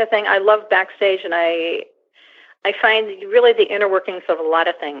 that kind of thing I love backstage, and I find really the inner workings of a lot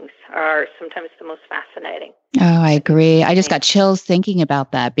of things are sometimes the most fascinating. Oh, I agree. I just got chills thinking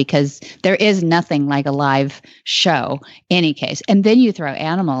about that, because there is nothing like a live show any case. And then you throw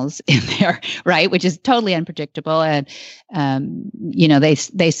animals in there, right? Which is totally unpredictable. And,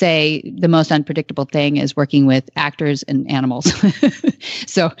 they say the most unpredictable thing is working with actors and animals.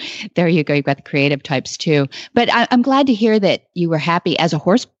 So there you go. You've got the creative types too. But I'm glad to hear that you were happy as a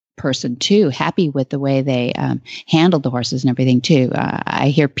horse person too, happy with the way they handled the horses and everything too. I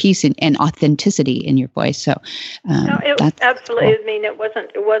hear peace and authenticity in your voice. So no, it was absolutely. Cool. I mean, it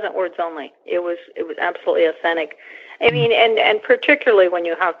wasn't words only. It was absolutely authentic. I mean, and particularly when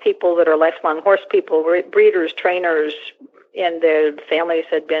you have people that are lifelong horse people, breeders, trainers, and their families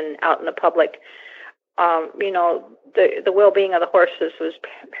had been out in the public. The well-being of the horses was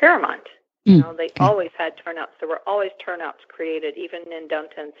paramount. They always had turnouts. There were always turnouts created, even in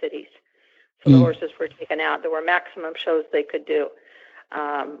downtown cities. So the horses were taken out. There were maximum shows they could do.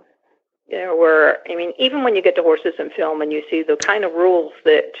 Even when you get to horses in film and you see the kind of rules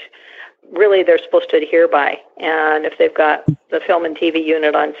that really they're supposed to adhere by, and if they've got the film and TV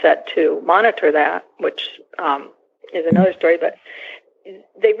unit on set to monitor that, which is another story, but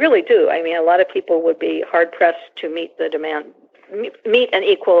they really do. I mean, a lot of people would be hard-pressed to meet an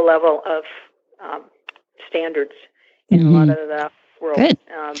equal level of standards in a lot of the world. Good.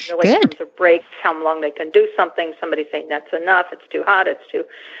 Really, in terms of breaks, how long they can do something. Somebody saying that's enough. It's too hot. It's too,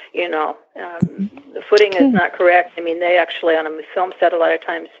 the footing is not correct. I mean, they actually on a film set a lot of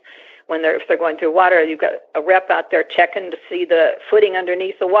times if they're going through water, you've got a rep out there checking to see the footing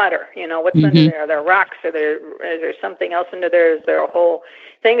underneath the water. What's under there? Are there rocks? Is there something else under there? Is there a whole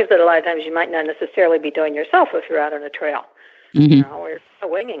things that a lot of times you might not necessarily be doing yourself if you're out on a trail? We're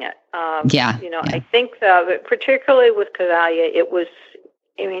winging it. I think that particularly with Cavalia, it was,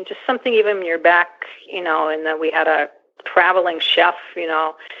 just something even in your back, and then we had a traveling chef,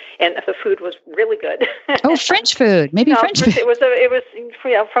 and the food was really good. Oh, French food, maybe French food. It was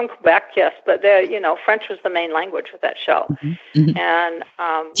from Quebec, yes, but French was the main language with that show. And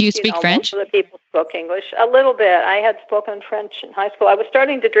do you speak French? Most of the people spoke English a little bit. I had spoken French in high school. I was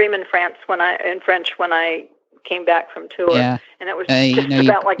starting to dream in French when I came back from tour, and it was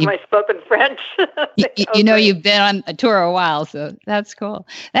about like my spoken French. You've been on a tour a while, so that's cool.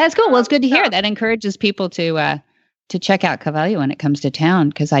 That's cool. Well, it's good to hear. That encourages people to check out Cavalia when it comes to town,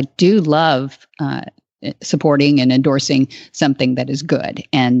 because I do love supporting and endorsing something that is good,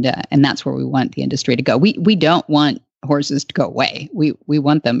 and that's where we want the industry to go. We don't want horses to go away. We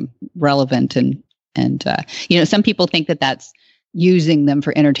want them relevant, and some people think that that's using them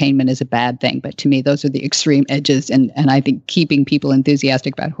for entertainment is a bad thing. But to me, those are the extreme edges. And I think keeping people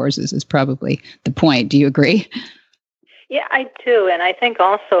enthusiastic about horses is probably the point. Do you agree? Yeah, I do. And I think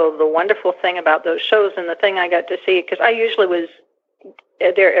also the wonderful thing about those shows, and the thing I got to see, because I usually was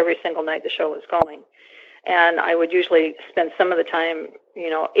there every single night the show was going. And I would usually spend some of the time,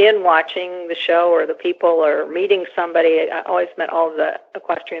 in watching the show or the people or meeting somebody. I always met all of the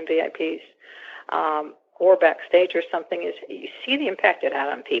equestrian VIPs. Or backstage or something, is you see the impact it had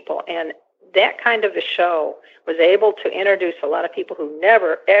on people. And that kind of a show was able to introduce a lot of people who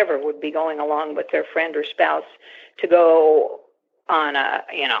never, ever would be going along with their friend or spouse to go on a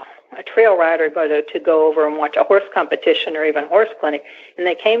trail ride or to go over and watch a horse competition or even horse clinic. And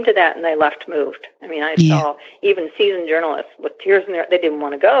they came to that and they left moved. I mean, I saw even seasoned journalists with tears in their, they didn't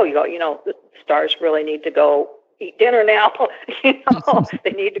want to go. The stars really need to go eat dinner now. They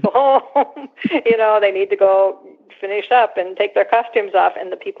need to go home. They need to go finish up and take their costumes off,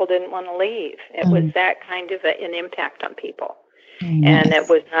 and the people didn't want to leave. It was that kind of an impact on people. And it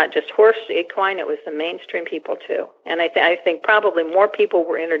was not just horse equine, it was the mainstream people too. And I think probably more people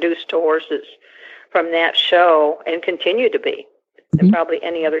were introduced to horses from that show and continue to be than probably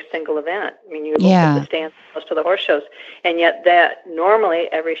any other single event. I mean, you look at the stands, most of the horse shows, and yet that normally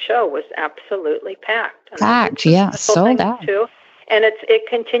every show was absolutely packed. Sold out. Too. And it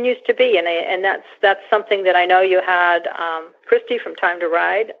continues to be, and that's something that I know you had Christy from Time to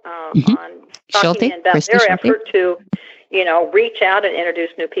Ride on talking about their effort to, reach out and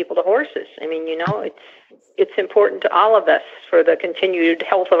introduce new people to horses. I mean, it's important to all of us for the continued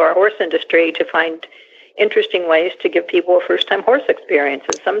health of our horse industry to find interesting ways to give people a first-time horse experience.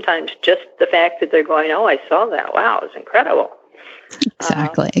 And sometimes just the fact that they're going, oh, I saw that. Wow, it was incredible.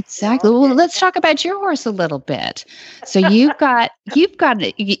 Exactly. Well, let's talk about your horse a little bit. So you've got,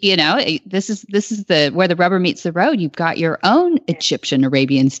 this is where the rubber meets the road. You've got your own Egyptian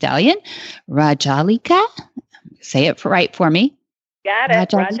Arabian stallion, Rajalika. Say it right for me. Got it.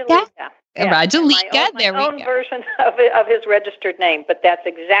 Rajalika. Rajalika. My own version of his registered name, but that's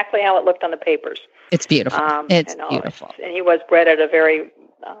exactly how it looked on the papers. It's beautiful. It's beautiful. And he was bred at a very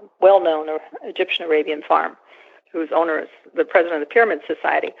well-known Egyptian Arabian farm, whose owner is the president of the Pyramid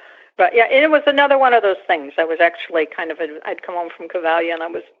Society. But yeah, and it was another one of those things. I was actually I'd come home from Cavalia, and I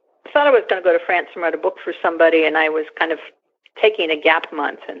thought I was going to go to France and write a book for somebody, and I was kind of taking a gap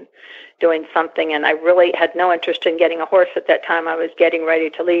month and doing something, and I really had no interest in getting a horse at that time. I was getting ready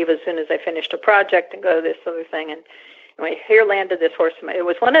to leave as soon as I finished a project and go to this other thing, and here landed this horse. It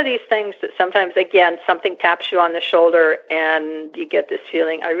was one of these things that sometimes, again, something taps you on the shoulder and you get this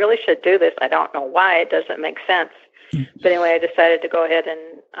feeling, I really should do this. I don't know why. It doesn't make sense. But anyway, I decided to go ahead and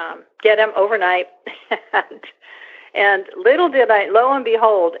get him overnight. And little did I, lo and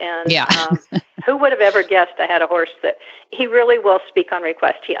behold, and who would have ever guessed I had a horse that he really will speak on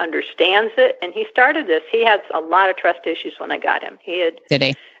request. He understands it, and he started this. He had a lot of trust issues when I got him. He had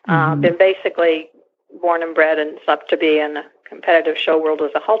been basically born and bred and up to be in a competitive show world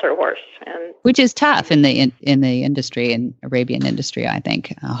as a halter horse, and which is tough in the industry, in Arabian industry. I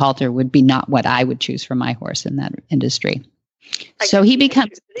think a halter would be not what I would choose for my horse in that industry. So he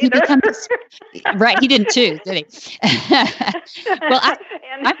becomes right. He didn't choose, did he? Well,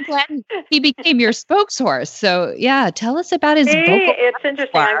 I'm glad he became your spokeshorse. So yeah, tell us about his vocal. It's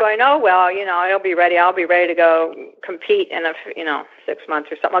interesting. I'm going, oh well, I'll be ready. I'll be ready to go compete in 6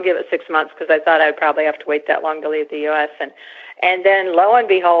 months or something. I'll give it 6 months because I thought I'd probably have to wait that long to leave the U.S. And then lo and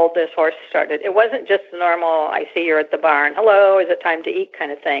behold, this horse started. It wasn't just the normal, I see you're at the barn. Hello, is it time to eat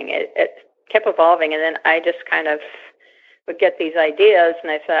kind of thing. It kept evolving, and then I just kind of would get these ideas, and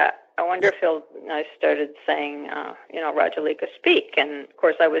I thought, I wonder if I started saying, Rajalika speak. And of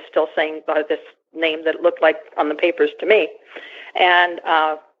course, I was still saying this name that looked like on the papers to me. And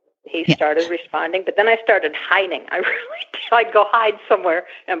he started responding, but then I started hiding. I'd go hide somewhere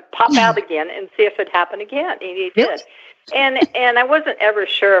and pop out again and see if it happened again. And he did. And I wasn't ever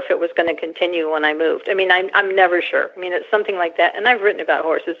sure if it was going to continue when I moved. I mean, I'm never sure. I mean, it's something like that. And I've written about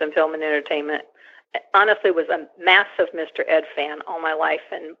horses in film and entertainment. Honestly, was a massive Mr. Ed fan all my life.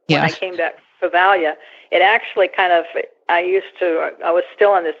 And when I came back to Cavalia, it actually kind of, I was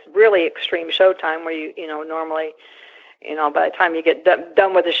still in this really extreme showtime where you normally, by the time you get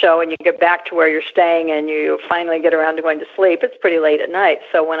done with the show and you get back to where you're staying and you finally get around to going to sleep, it's pretty late at night.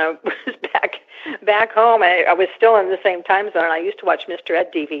 So when I was back home, I was still in the same time zone. I used to watch Mr.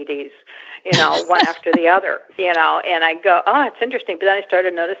 Ed DVDs, one after the other, and I go, oh, it's interesting. But then I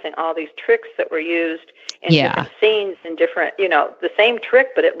started noticing all these tricks that were used in different scenes and different, the same trick,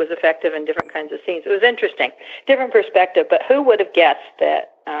 but it was effective in different kinds of scenes. It was interesting, different perspective. But who would have guessed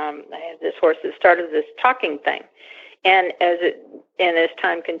that this horse that started this talking thing? And as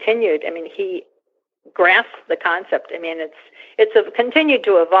time continued, I mean, he grasped the concept. I mean, it's continued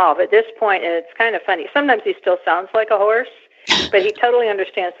to evolve at this point, and it's kind of funny. Sometimes he still sounds like a horse, but he totally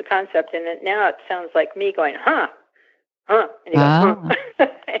understands the concept, and now it sounds like me going, huh, and he goes, huh.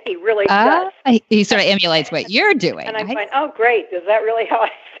 And he really does. He sort of emulates what you're doing. And I'm going, oh, great. Is that really how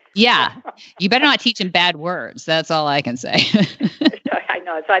I Yeah. You better not teach him bad words. That's all I can say. I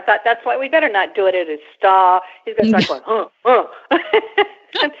know. So I thought that's why we better not do it at his stall. He's going to start going,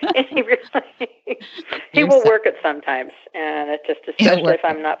 and he will work it sometimes. And it just, especially if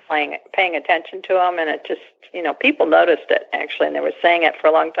I'm not paying attention to him. And it just, people noticed it, actually. And they were saying it for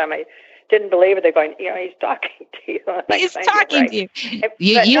a long time. I didn't believe it. They're going, he's talking to you. He's talking to you.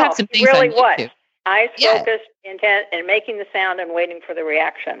 You have some things really on YouTube. Was. Eyes focused, intent, and making the sound and waiting for the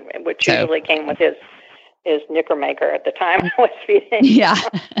reaction, which usually came with his knickermaker at the time I was feeding. Yeah.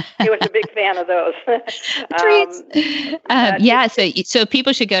 He was a big fan of those. Treats. So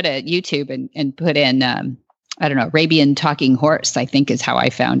people should go to YouTube and put in, Arabian talking horse, I think is how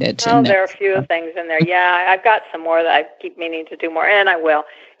I found it. Oh, there are a few things in there. Yeah, I've got some more that I keep meaning to do more, and I will.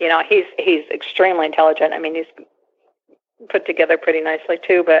 He's extremely intelligent. I mean, he's put together pretty nicely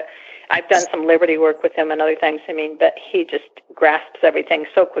too, but I've done some Liberty work with him and other things. I mean, but he just grasps everything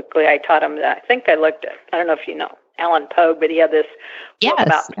so quickly. I taught him that. I think I looked at, I don't know if you know Alan Pogue, but he had this book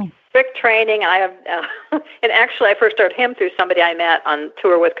about strict training. I have, and actually I first heard him through somebody I met on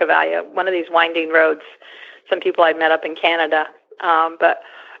tour with Cavalia, one of these winding roads, some people I'd met up in Canada. But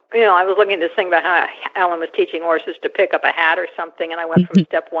I was looking at this thing about how Alan was teaching horses to pick up a hat or something, and I went from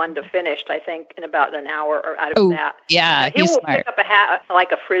step one to finished, I think, in about an hour or out of that. Yeah, he will pick up a hat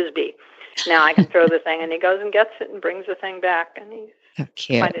like a Frisbee. now I can throw the thing. And he goes and gets it and brings the thing back. And he's so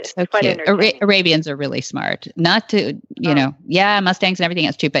cute. So quite cute. Arabians are really smart. Not to, Mustangs and everything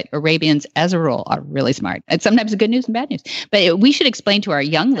else too, but Arabians as a rule are really smart. It's sometimes good news and bad news. But we should explain to our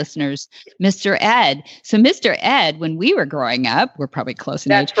young listeners, Mr. Ed. So Mr. Ed, when we were growing up, we're probably close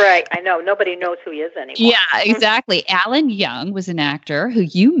in age. That's right. I know. Nobody knows who he is anymore. Yeah, exactly. Alan Young was an actor who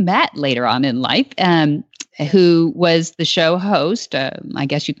you met later on in life. Who was the show host, I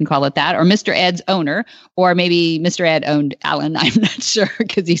guess you can call it that, or Mr. Ed's owner, or maybe Mr. Ed owned Alan. I'm not sure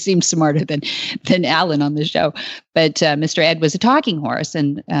because he seemed smarter than Alan on the show. But Mr. Ed was a talking horse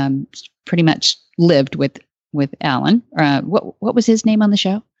and pretty much lived with Alan. What was his name on the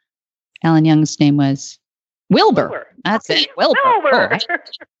show? Alan Young's name was Wilbur. That's it. Wilbur. Wilbur.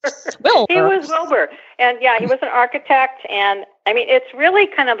 He was Wilbur. And yeah, he was an architect. And I mean, it's really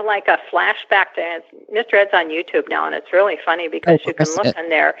kind of like a flashback to Mr. Ed's on YouTube now. And it's really funny because you can look in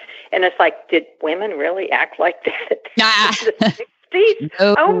there and it's like, did women really act like that in the 60s?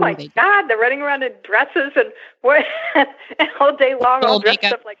 No, oh my God, they're running around in dresses and all day long, all dressed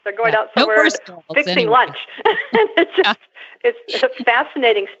up like they're going out somewhere and fixing lunch. And it's a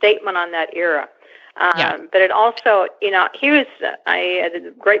fascinating statement on that era. But it also, I had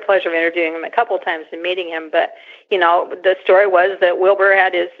the great pleasure of interviewing him a couple of times and meeting him. But, the story was that Wilbur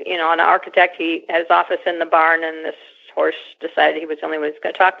had his, an architect, he had his office in the barn, and this horse decided he was the only one who was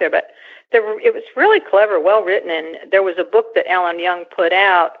going to talk there. But it was really clever, well written. And there was a book that Alan Young put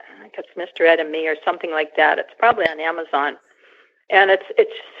out, I think it's Mr. Ed and Me or something like that. It's probably on Amazon. And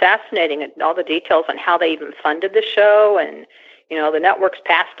it's fascinating, all the details on how they even funded the show. And the networks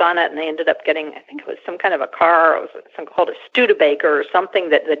passed on it, and they ended up getting, I think it was some kind of a car, it was something called a Studebaker or something,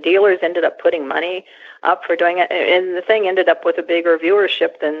 that the dealers ended up putting money up for doing it. And the thing ended up with a bigger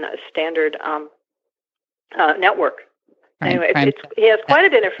viewership than a standard network. Anyway, he has quite a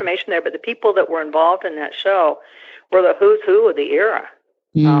bit of information there, but the people that were involved in that show were the who's who of the era.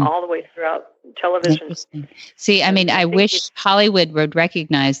 All the way throughout television. See, I mean, I wish Hollywood would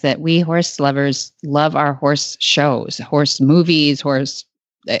recognize that we horse lovers love our horse shows, horse movies, horse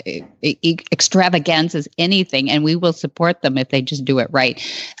extravaganzas, anything, and we will support them if they just do it right.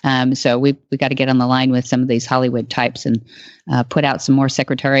 So we got to get on the line with some of these Hollywood types and put out some more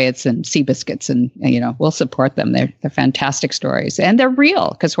Secretariats and Seabiscuits, and we'll support them. They're fantastic stories, and they're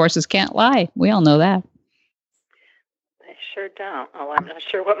real because horses can't lie. We all know that. Sure don't. Oh, I'm not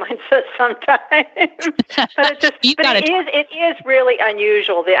sure what mine says sometimes. But it is really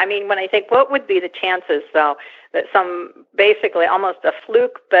unusual. I mean, when I think, what would be the chances, though, that some basically almost a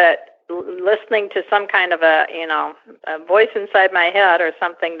fluke, but listening to some kind of a voice inside my head or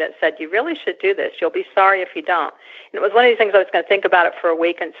something that said, you really should do this. You'll be sorry if you don't. And it was one of these things I was going to think about it for a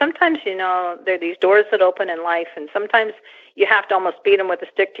week. And sometimes, there are these doors that open in life, and sometimes you have to almost beat them with a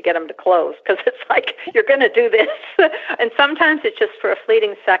stick to get them to close, because it's like, you're going to do this. And sometimes it's just for a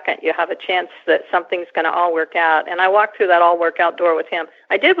fleeting second. You have a chance that something's going to all work out. And I walked through that all work out door with him.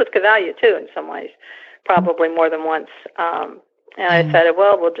 I did with Cavalia, too, in some ways, probably more than once. And I said,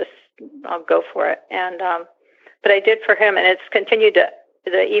 well, I'll go for it. And but I did for him, and it's continued to,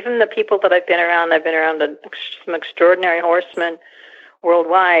 even the people that I've been around some extraordinary horsemen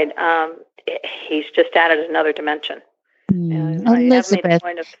worldwide. He's just added another dimension. Elizabeth, I have made a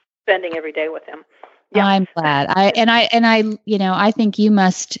point of spending every day with him. Yeah. I'm glad. I think you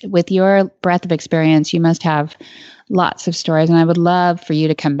must, with your breadth of experience, you must have lots of stories, and I would love for you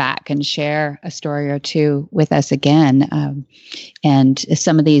to come back and share a story or two with us again. And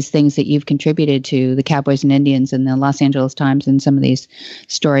some of these things that you've contributed to the Cowboys and Indians and the Los Angeles Times and some of these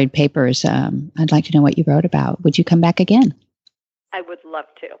storied papers. I'd like to know what you wrote about. Would you come back again? I would love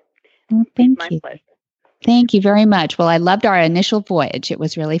to. Well, thank you. My pleasure. Thank you very much. Well, I loved our initial voyage. It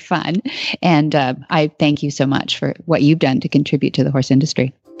was really fun. And I thank you so much for what you've done to contribute to the horse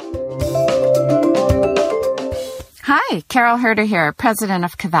industry. Hi, Carol Herder here, president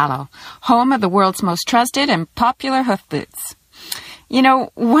of Cavallo, home of the world's most trusted and popular hoof boots.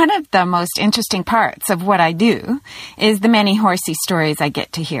 One of the most interesting parts of what I do is the many horsey stories I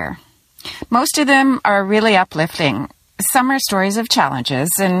get to hear. Most of them are really uplifting. Some are stories of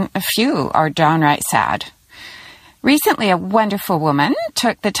challenges, and a few are downright sad. Recently, a wonderful woman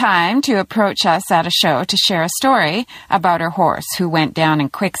took the time to approach us at a show to share a story about her horse who went down in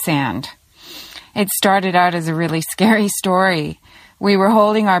quicksand. It started out as a really scary story. We were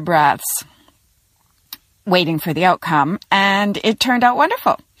holding our breaths, waiting for the outcome, and it turned out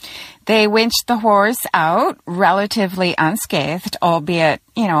wonderful. They winched the horse out relatively unscathed, albeit,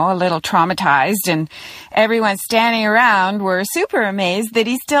 a little traumatized, and everyone standing around were super amazed that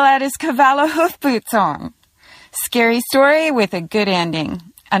he still had his Cavallo hoof boots on. Scary story with a good ending.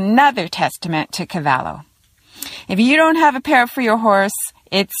 another testament to Cavallo. If you don't have a pair for your horse,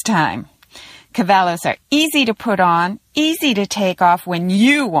 it's time. Cavallos are easy to put on, easy to take off when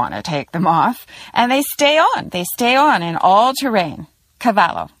you want to take them off, and they stay on. They stay on in all terrain.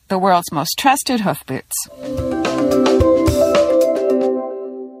 Cavallo, the world's most trusted hoof boots.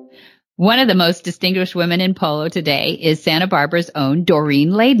 One of the most distinguished women in polo today is Santa Barbara's own Doreen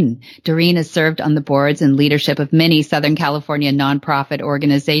Layden. Doreen has served on the boards and leadership of many Southern California nonprofit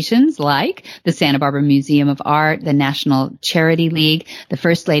organizations like the Santa Barbara Museum of Art, the National Charity League, the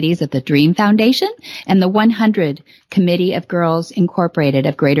First Ladies of the Dream Foundation, and the 100 Committee of Girls Incorporated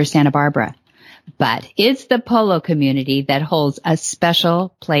of Greater Santa Barbara. But it's the polo community that holds a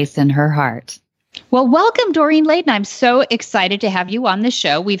special place in her heart. Well, welcome, Doreen Layden. I'm so excited to have you on the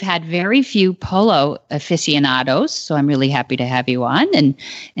show. We've had very few polo aficionados, so I'm really happy to have you on.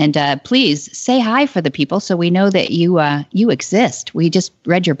 And please say hi for the people so we know that you exist. We just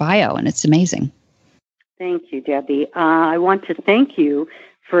read your bio, and it's amazing. Thank you, Debbie. I want to thank you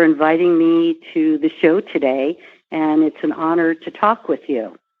for inviting me to the show today, and it's an honor to talk with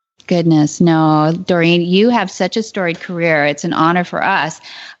you. Goodness, no, Doreen, you have such a storied career. It's an honor for us.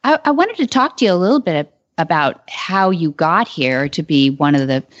 I wanted to talk to you a little bit about how you got here to be one of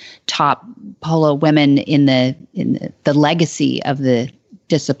the top polo women in the legacy of the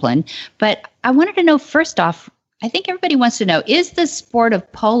discipline. But I wanted to know, first off, I think everybody wants to know, is the sport of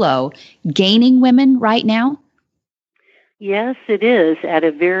polo gaining women right now? Yes, it is at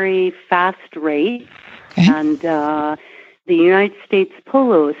a very fast rate. Okay. And the United States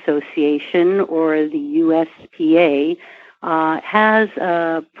Polo Association, or the USPA, has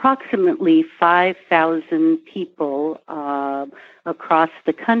approximately 5,000 people across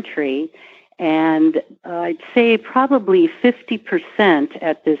the country, and I'd say probably 50%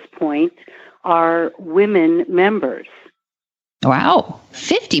 at this point are women members. Wow,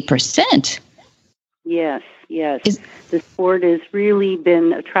 50%? Yes. The sport has really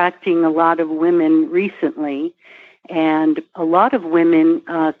been attracting a lot of women recently. And a lot of women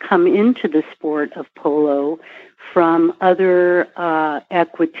come into the sport of polo from other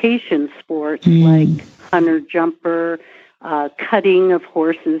equitation sports like hunter-jumper, cutting of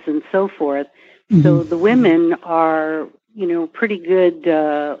horses, and so forth. Mm-hmm. So the women are, pretty good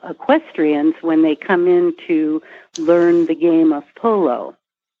equestrians when they come in to learn the game of polo.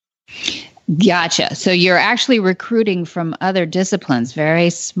 Gotcha. So you're actually recruiting from other disciplines. Very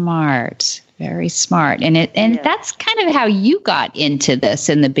smart. Very smart. And yes. That's kind of how you got into this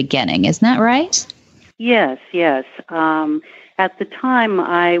in the beginning, isn't that right? Yes. At the time,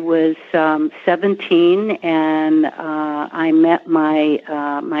 I was 17, and I met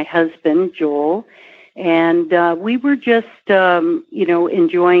my husband, Joel, and we were just,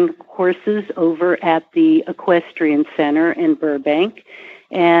 enjoying horses over at the Equestrian Center in Burbank.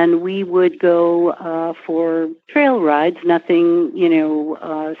 And we would go for trail rides, nothing,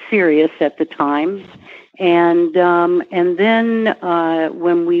 serious at the time. And then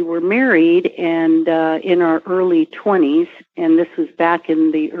when we were married and in our early 20s, and this was back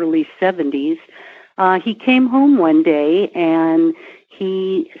in the early 70s, he came home one day and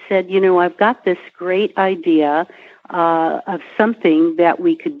he said, I've got this great idea of something that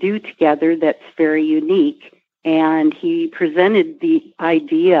we could do together that's very unique. And he presented the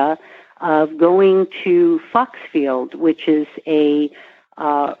idea of going to Foxfield, which is a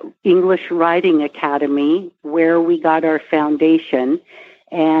English riding academy where we got our foundation.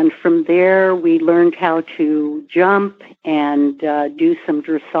 And from there, we learned how to jump and do some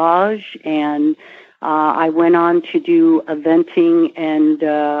dressage. And I went on to do eventing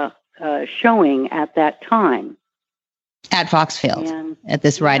and showing at that time. At Foxfield, at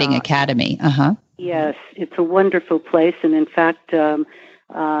this riding academy. Uh-huh. Yes, it's a wonderful place. And in fact,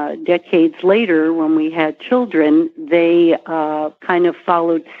 decades later, when we had children, they kind of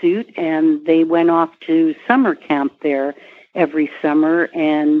followed suit, and they went off to summer camp there every summer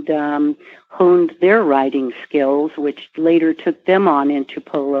and honed their riding skills, which later took them on into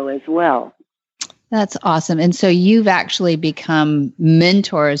polo as well. That's awesome. And so you've actually become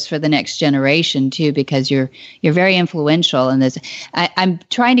mentors for the next generation too, because you're very influential in this. I'm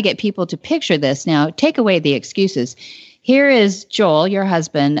trying to get people to picture this. Now, take away the excuses. Here is Joel, your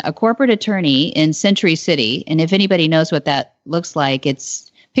husband, a corporate attorney in Century City. And if anybody knows what that looks like,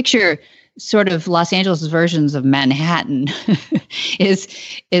 it's picture sort of Los Angeles versions of Manhattan is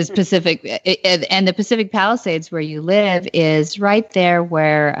Pacific. And the Pacific Palisades where you live is right there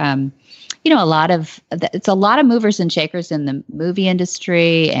where, it's a lot of movers and shakers in the movie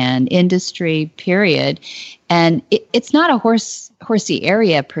industry and industry, period. And it's not a horsey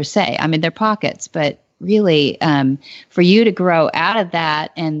area per se. I mean, they're pockets, but really, for you to grow out of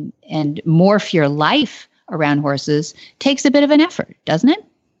that and morph your life around horses takes a bit of an effort, doesn't it?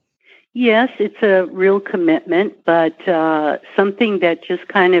 Yes, it's a real commitment, but something that just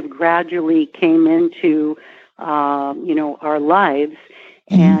kind of gradually came into, our lives.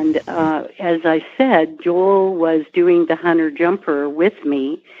 And as I said, Joel was doing the hunter jumper with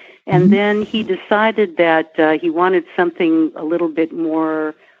me, and then he decided that he wanted something a little bit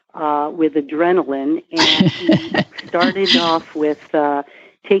more with adrenaline, and he started off with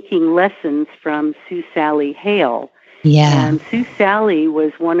taking lessons from Sue Sally Hale. Yeah. And Sue Sally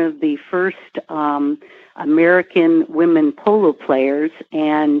was one of the first American women polo players,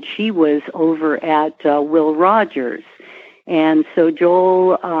 and she was over at Will Rogers. And so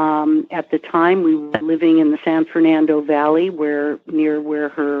Joel, at the time, we were living in the San Fernando Valley, near where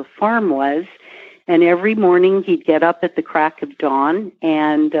her farm was. And every morning he'd get up at the crack of dawn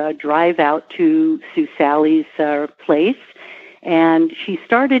and drive out to Sue Sally's place. And she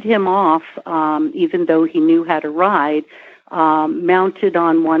started him off, even though he knew how to ride, mounted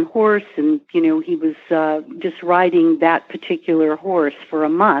on one horse. And, he was just riding that particular horse for a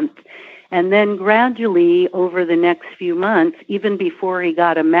month. And then gradually, over the next few months, even before he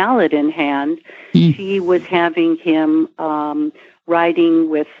got a mallet in hand, she was having him riding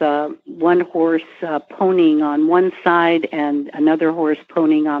with one horse ponying on one side and another horse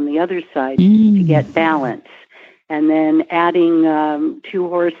ponying on the other side to get balance. And then adding two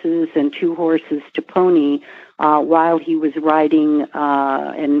horses to pony while he was riding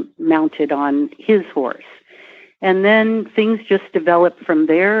and mounted on his horse. And then things just developed from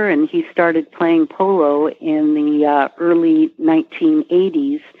there, and he started playing polo in the early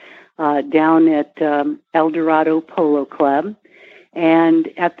 1980s down at El Dorado Polo Club. And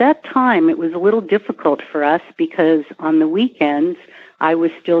at that time, it was a little difficult for us because on the weekends, I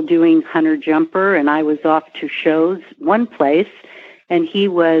was still doing hunter jumper, and I was off to shows one place, and he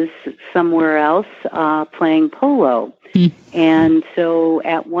was somewhere else playing polo. And so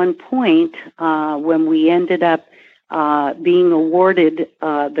at one point, when we ended up being awarded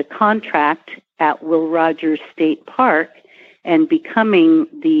the contract at Will Rogers State Park and becoming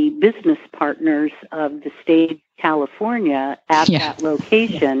the business partners of the state of California at that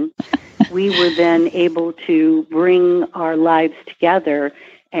location, we were then able to bring our lives together,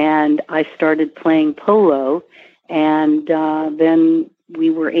 and I started playing polo, and then we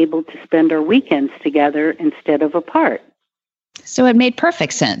were able to spend our weekends together instead of apart. So it made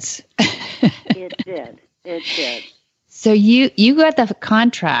perfect sense. It did. So you got the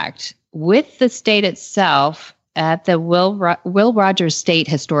contract with the state itself at the Will Rogers State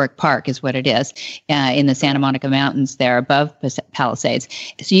Historic Park is what it is, in the Santa Monica Mountains there above Palisades.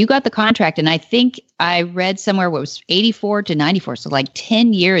 So you got the contract, and I think I read somewhere what was 84 to 94, so like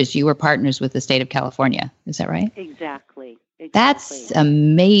 10 years you were partners with the state of California. Is that right? Exactly. That's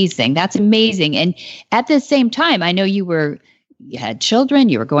amazing. And at the same time, I know you had children,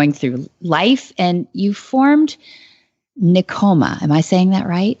 you were going through life, and you formed Nekoma. Am I saying that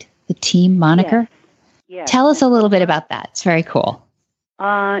right? The team moniker? Yes. Tell us a little bit about that. It's very cool.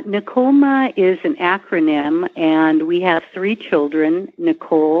 Nekoma is an acronym, and we have 3 children,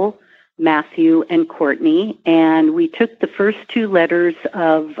 Nicole, Matthew, and Courtney, and we took the first 2 letters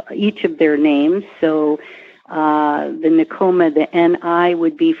of each of their names. So the Nekoma, the N-I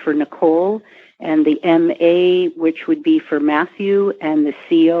would be for Nicole, and the M-A, which would be for Matthew, and the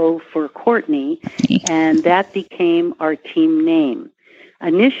C-O for Courtney, and that became our team name.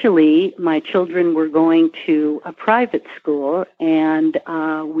 Initially, my children were going to a private school, and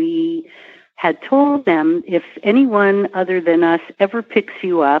we had told them if anyone other than us ever picks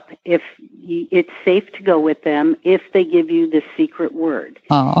you up, it's safe to go with them if they give you the secret word.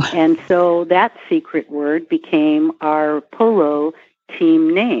 Oh. And so that secret word became our polo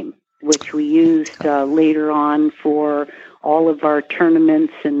team name, which we used later on for all of our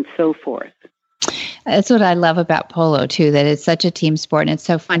tournaments and so forth. That's what I love about polo, too, that it's such a team sport and it's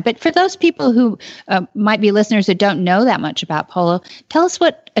so fun. But for those people who might be listeners who don't know that much about polo, tell us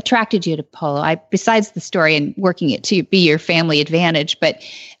what attracted you to polo, besides the story and working it to be your family advantage. But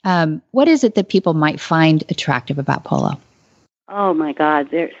what is it that people might find attractive about polo? Oh, my God,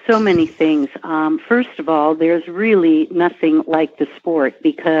 there's so many things. First of all, there's really nothing like the sport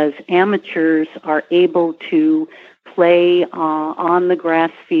because amateurs are able to play on the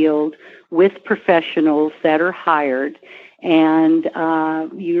grass field with professionals that are hired, and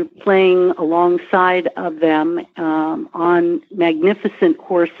you're playing alongside of them on magnificent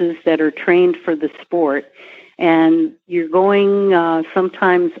horses that are trained for the sport. And you're going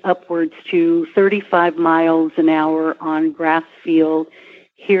sometimes upwards to 35 miles an hour on grass field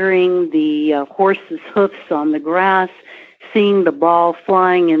hearing the horse's hoofs on the grass, seeing the ball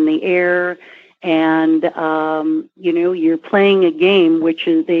flying in the air, and you're playing a game which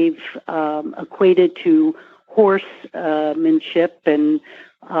they've equated to horsemanship and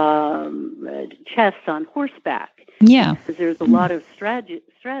chess on horseback. Yeah, because there's a lot of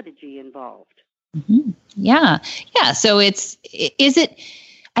strategy involved. Mm-hmm. Yeah. So is it?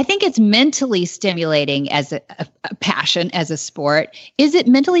 I think it's mentally stimulating as a passion, as a sport. Is it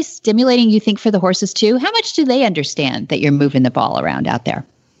mentally stimulating, you think, for the horses too? How much do they understand that you're moving the ball around out there?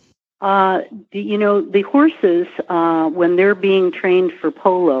 The horses, when they're being trained for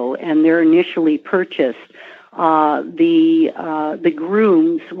polo and they're initially purchased, the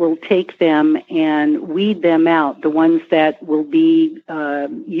grooms will take them and weed them out, the ones that will be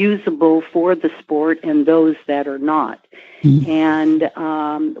usable for the sport and those that are not. Mm-hmm.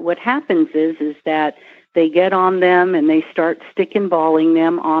 And what happens is that they get on them and they start stick and balling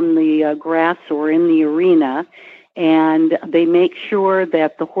them on the grass or in the arena, and they make sure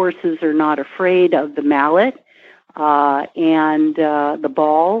that the horses are not afraid of the mallet and the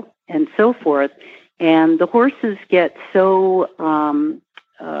ball and so forth. And the horses get so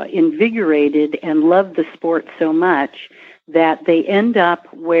invigorated and love the sport so much that they end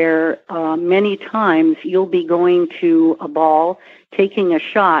up where many times you'll be going to a ball, taking a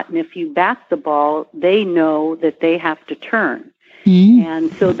shot, and if you back the ball, they know that they have to turn. Mm-hmm.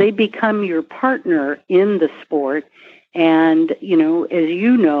 And so they become your partner in the sport. And, as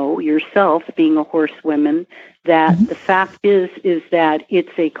you know yourself, being a horsewoman, that mm-hmm. the fact is that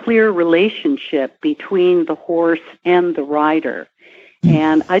it's a clear relationship between the horse and the rider. Mm-hmm.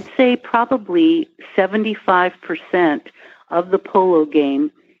 And I'd say probably 75% of the polo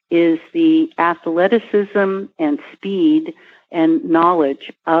game is the athleticism and speed and knowledge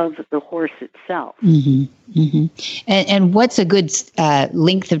of the horse itself. Mm-hmm. Mm-hmm. And what's a good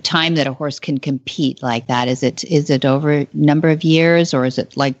length of time that a horse can compete like that? Is it over a number of years, or is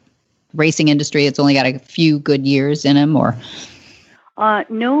it like racing industry? It's only got a few good years in them, or?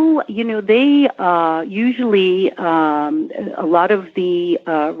 No, they usually a lot of the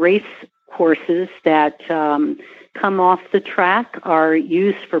race horses that come off the track are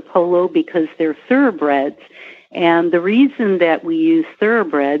used for polo because they're thoroughbreds. And the reason that we use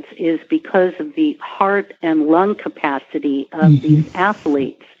thoroughbreds is because of the heart and lung capacity of mm-hmm. these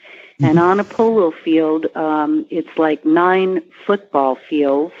athletes. Mm-hmm. And on a polo field, it's like 9 football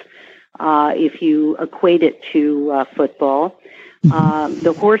fields, if you equate it to football. Mm-hmm.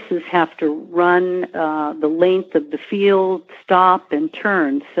 The horses have to run the length of the field, stop, and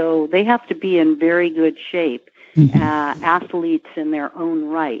turn. So they have to be in very good shape, mm-hmm. Athletes in their own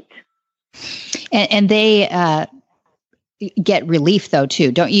right. And they get relief, though, too.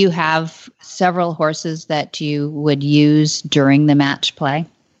 Don't you have several horses that you would use during the match play?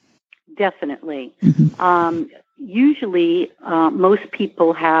 Definitely. Mm-hmm. Usually, most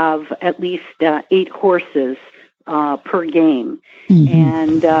people have at least 8 horses per game. Mm-hmm.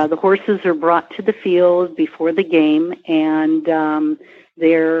 And the horses are brought to the field before the game, and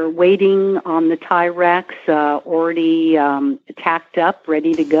they're waiting on the tie racks, already tacked up,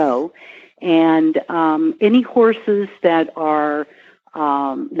 ready to go. And any horses that are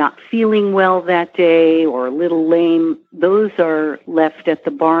not feeling well that day or a little lame, those are left at the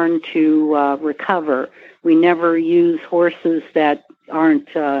barn to recover. We never use horses that aren't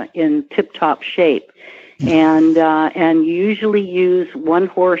in tip-top shape. And you usually use 1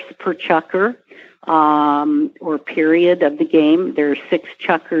 horse per chucker or period of the game. There are 6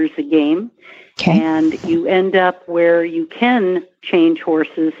 chuckers a game. Okay. And you end up where you can change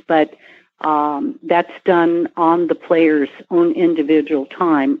horses, but that's done on the player's own individual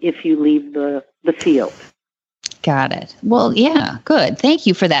time if you leave the field. Got it. Well, yeah, good. Thank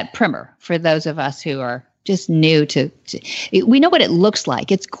you for that primer for those of us who are just new to we know what it looks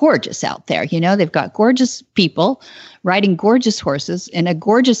like. It's gorgeous out there. They've got gorgeous people riding gorgeous horses in a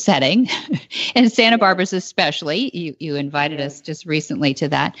gorgeous setting, and Santa Barbara's especially. You invited us just recently to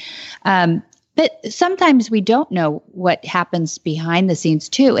that. But sometimes we don't know what happens behind the scenes,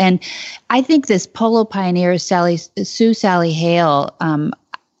 too. And I think this polo pioneer, Sue Sally Hale,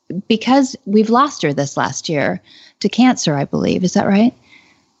 because we've lost her this last year to cancer, I believe. Is that right?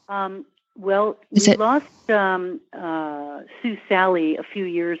 Well, we lost Sue Sally a few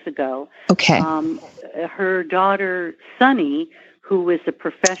years ago. Okay. Her daughter, Sunny, who was a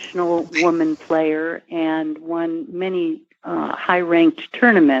professional woman player and won many high-ranked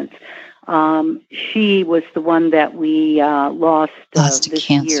tournaments, she was the one that we lost to this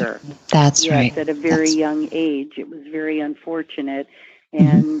cancer. Year. That's right. At a very young age. It was very unfortunate.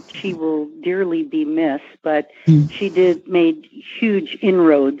 and she will dearly be missed. But she made huge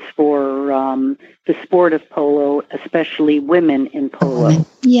inroads for the sport of polo, especially women in polo.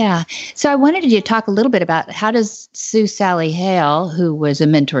 Yeah. So I wanted you to talk a little bit about how does Sue Sally Hale, who was a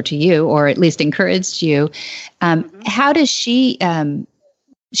mentor to you, or at least encouraged you, how does she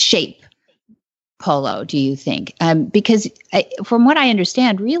shape polo, do you think? Because from what I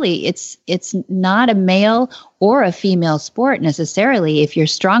understand, really, it's not a male or a female sport necessarily. If you're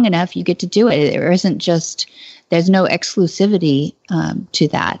strong enough, you get to do it. There's no exclusivity to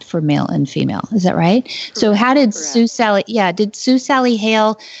that for male and female. Is that right? Correct. So how did Sue Sally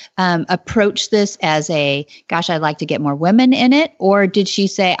Hale approach this as I'd like to get more women in it? Or did she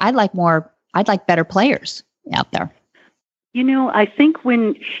say, I'd like better players out there? I think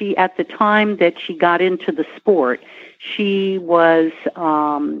at the time that she got into the sport, she was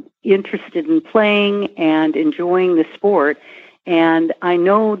interested in playing and enjoying the sport. And I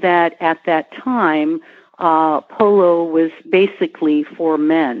know that at that time, polo was basically for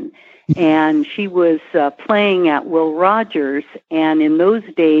men. And she was playing at Will Rogers. And in those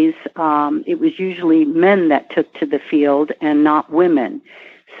days, it was usually men that took to the field and not women.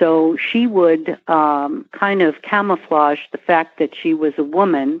 So she would kind of camouflage the fact that she was a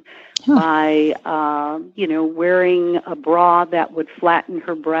woman by, wearing a bra that would flatten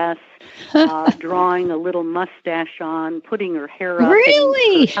her breasts, drawing a little mustache on, putting her hair up in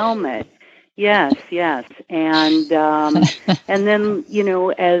her helmet. Yes. And then,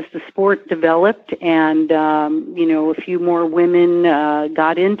 as the sport developed and, a few more women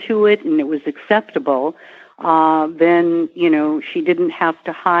got into it and it was acceptable, then, she didn't have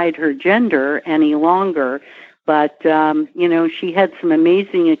to hide her gender any longer. But, she had some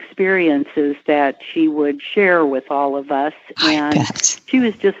amazing experiences that she would share with all of us. And she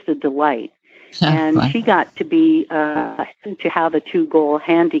was just a delight. And she got to be, to have a 2-goal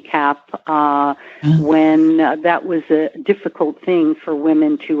handicap when that was a difficult thing for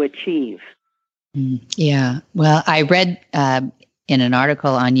women to achieve. Yeah. Well, I read in an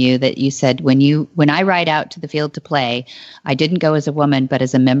article on you that you said, when I ride out to the field to play, I didn't go as a woman, but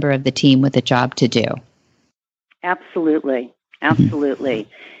as a member of the team with a job to do. Absolutely. And,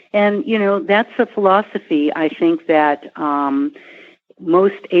 that's a philosophy I think that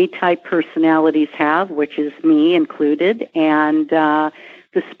most A-type personalities have, which is me included. And the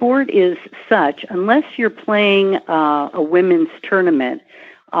sport is such, unless you're playing a women's tournament,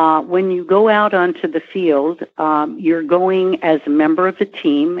 when you go out onto the field, you're going as a member of the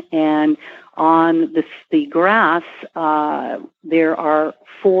team, and on the grass, there are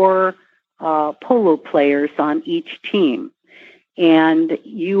 4 polo players on each team, and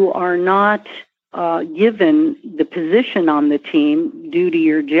you are not given the position on the team due to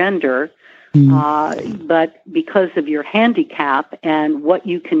your gender, but because of your handicap and what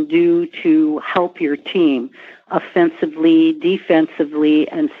you can do to help your team offensively, defensively,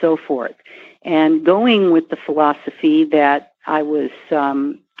 and so forth. And going with the philosophy that I was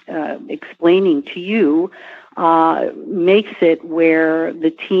explaining to you makes it where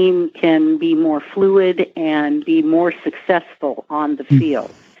the team can be more fluid and be more successful on the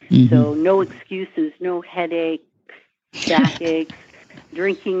field. So no excuses, no headaches, backaches,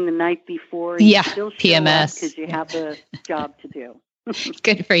 drinking the night before. You still show PMS, because you have a job to do.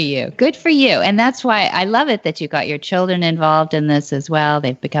 Good for you. And that's why I love it that you got your children involved in this as well.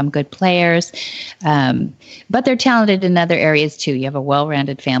 They've become good players, but they're talented in other areas too. You have a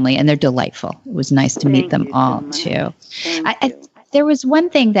well-rounded family, and they're delightful. It was nice to meet them all too. There was one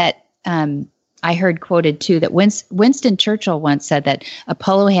thing that I heard quoted too, that Winston Churchill once said that a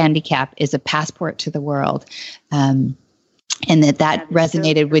polo handicap is a passport to the world, and that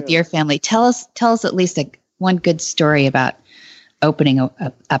resonated with your family. Tell us at least one good story about opening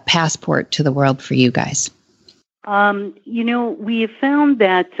a passport to the world for you guys. We have found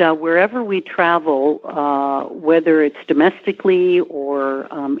that wherever we travel, whether it's domestically or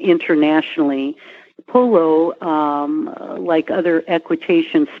internationally, polo, like other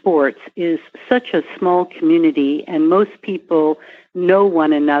equitation sports, is such a small community, and most people know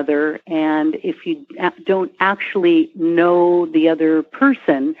one another. And if you don't actually know the other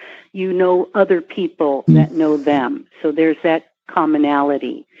person, you know other people that know them. So there's that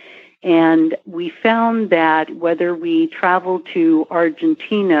commonality. And we found that whether we travel to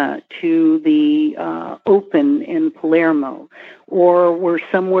Argentina to the Open in Palermo, or we're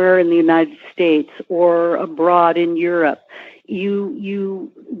somewhere in the United States or abroad in Europe, you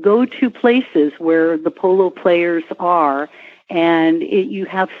go to places where the polo players are, and you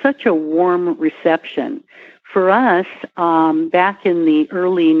have such a warm reception For us, back in the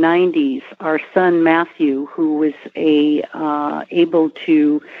early 90s, our son Matthew, who was able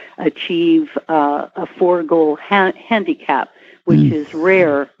to achieve a 4-goal handicap, which is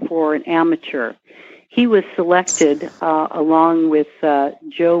rare for an amateur, he was selected along with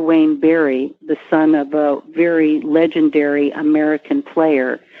Joe Wayne Barry, the son of a very legendary American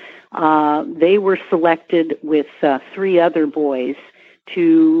player. They were selected with 3 other boys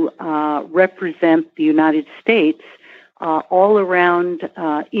to represent the United States all around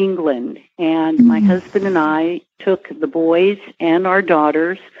England. And my husband and I took the boys and our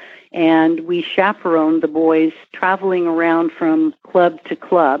daughters, and we chaperoned the boys traveling around from club to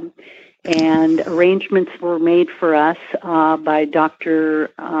club. And arrangements were made for us by Dr.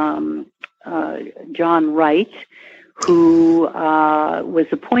 John Wright, who was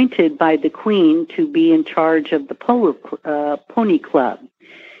appointed by the Queen to be in charge of the Pony Club.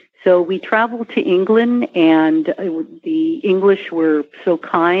 So we traveled to England, and the English were so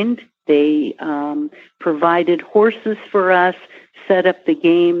kind. They provided horses for us, set up the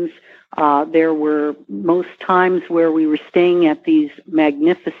games. There were most times where we were staying at these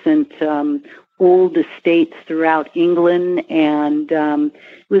magnificent old estates throughout England, and it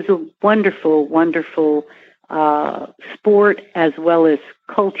was a wonderful, wonderful sport as well as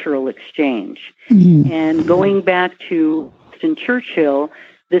cultural exchange. And going back to Winston Churchill,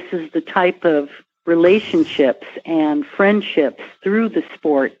 this is the type of relationships and friendships through the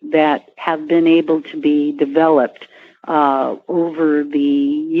sport that have been able to be developed over the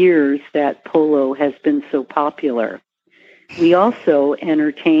years that polo has been so popular. We also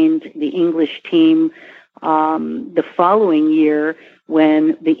entertained the English team the following year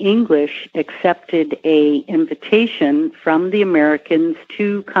when the English accepted an invitation from the Americans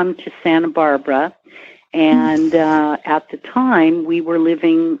to come to Santa Barbara. And at the time, we were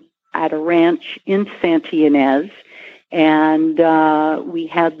living at a ranch in Santa Ynez, and we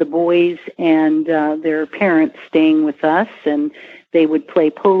had the boys and their parents staying with us, and they would play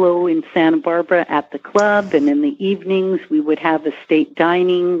polo in Santa Barbara at the club, and in the evenings we would have a state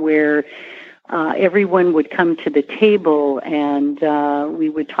dining where everyone would come to the table, and we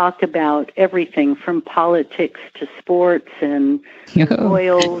would talk about everything from politics to sports and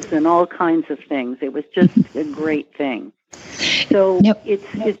oils and all kinds of things. It was just a great thing. So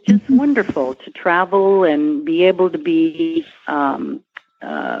it's just wonderful to travel and be able to be,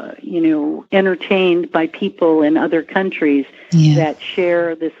 entertained by people in other countries that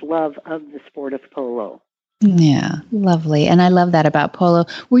share this love of the sport of polo. Yeah, lovely. And I love that about polo.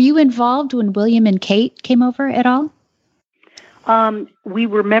 Were you involved when William and Kate came over at all? We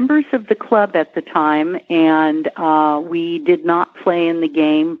were members of the club at the time, and we did not play in the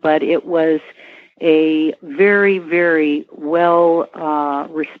game, but it was a very, very well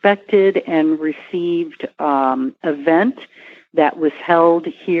respected and received event that was held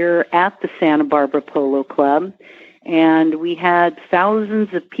here at the Santa Barbara Polo Club. And we had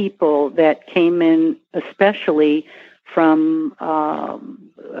thousands of people that came in, especially from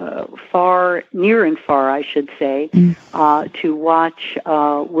near and far, I should say, to watch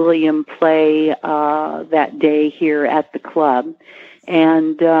William play that day here at the club.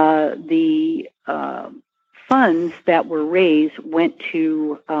 And the funds that were raised went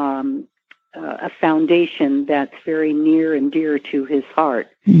to a foundation that's very near and dear to his heart.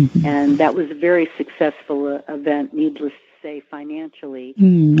 And that was a very successful event, needless to say, financially.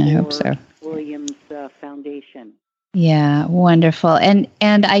 I hope so. Williams Foundation. Yeah, wonderful. And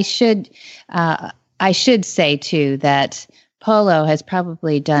I should say too that polo has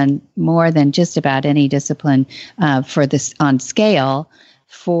probably done more than just about any discipline for this on scale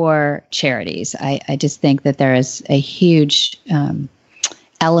for charities. I just think that there is a huge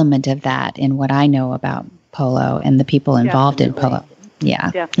element of that in what I know about polo and the people involved in polo.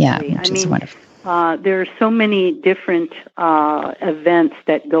 Yeah, definitely. Which is wonderful. There are so many different events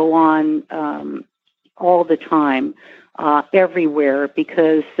that go on all the time, everywhere,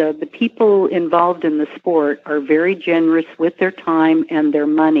 because the people involved in the sport are very generous with their time and their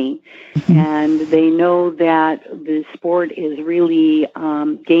money, and they know that the sport is really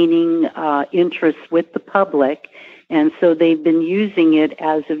gaining interest with the public, and so they've been using it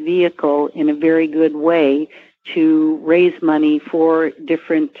as a vehicle in a very good way to raise money for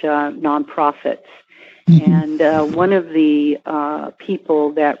different nonprofits. And one of the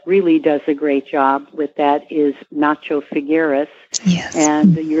people that really does a great job with that is Nacho Figueres. Yes.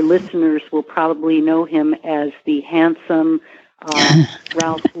 And your listeners will probably know him as the handsome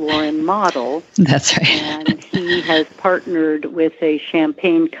Ralph Lauren model. That's right. And he has partnered with a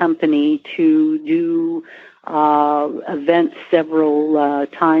champagne company to do events several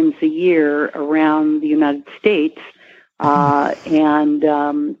times a year around the United States. And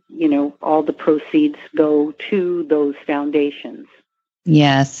all the proceeds go to those foundations.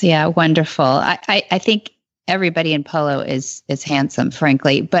 Yes. Yeah. Wonderful. I think everybody in polo is handsome,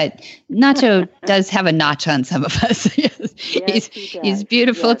 frankly, but Nacho does have a notch on some of us. He's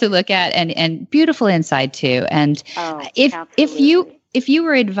beautiful to look at and beautiful inside too. And if you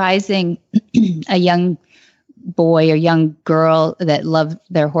were advising a young boy or young girl that love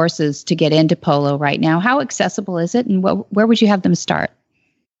their horses to get into polo right now, how accessible is it, and where would you have them start?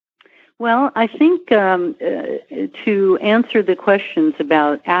 Well, I think to answer the questions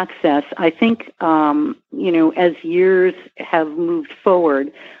about access, I think, as years have moved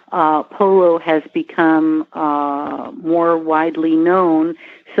forward, polo has become more widely known,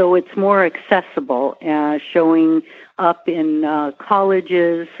 so it's more accessible, showing up in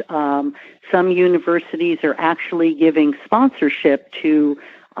colleges. Some universities are actually giving sponsorship to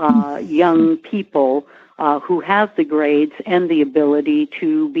young people who have the grades and the ability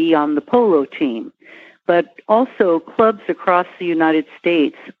to be on the polo team. But also clubs across the United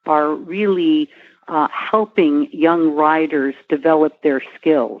States are really helping young riders develop their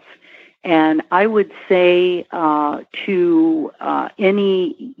skills. And I would say to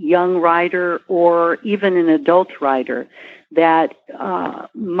any young rider or even an adult rider that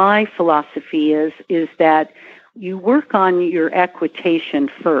my philosophy is that you work on your equitation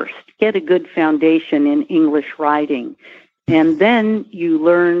first. Get a good foundation in English riding, and then you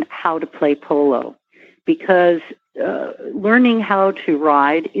learn how to play polo, because learning how to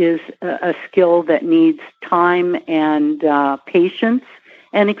ride is a skill that needs time and patience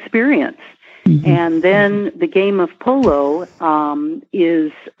and experience. Mm-hmm. And then the game of polo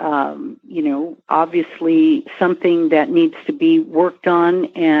is, obviously something that needs to be worked on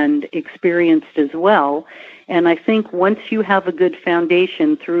and experienced as well. And I think once you have a good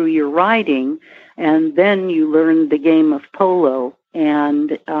foundation through your riding, and then you learn the game of polo,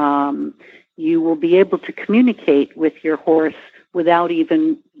 and you will be able to communicate with your horse without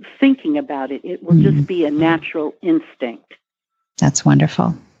even thinking about it. It will just be a natural instinct. That's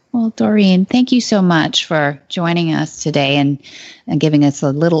wonderful. Well, Doreen, thank you so much for joining us today and giving us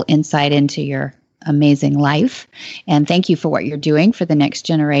a little insight into your amazing life. And thank you for what you're doing for the next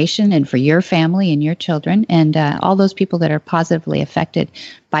generation and for your family and your children and all those people that are positively affected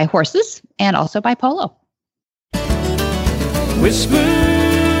by horses and also by polo. Whisper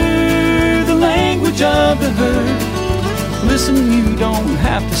the language of the herd. Listen, you don't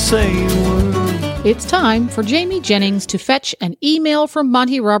have to say a word. It's time for Jamie Jennings to fetch an email from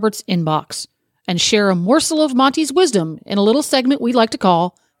Monty Roberts' inbox and share a morsel of Monty's wisdom in a little segment we like to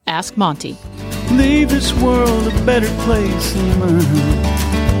call Ask Monty. Leave this world a better place than mine.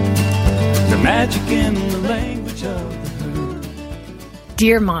 The magic in the language of the herd.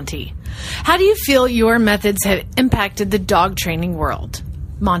 Dear Monty, how do you feel your methods have impacted the dog training world?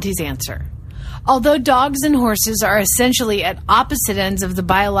 Monty's answer. Although dogs and horses are essentially at opposite ends of the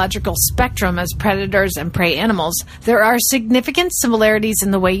biological spectrum as predators and prey animals, there are significant similarities in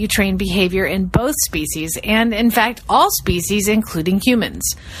the way you train behavior in both species and, in fact, all species, including humans.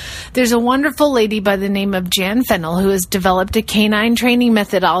 There's a wonderful lady by the name of Jan Fennell who has developed a canine training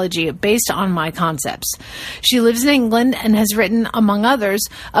methodology based on my concepts. She lives in England and has written, among others,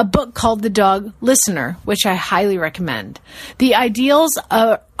 a book called The Dog Listener, which I highly recommend. The ideals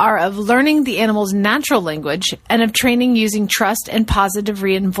are of learning the animal's natural language and of training using trust and positive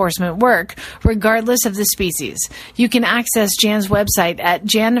reinforcement work, regardless of the species. You can access Jan's website at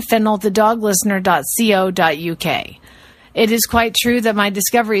janfennellthedoglistener.co.uk. It is quite true that my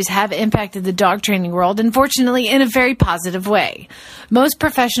discoveries have impacted the dog training world, and fortunately in a very positive way. Most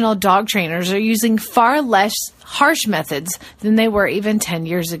professional dog trainers are using far less harsh methods than they were even 10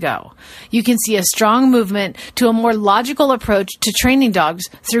 years ago. You can see a strong movement to a more logical approach to training dogs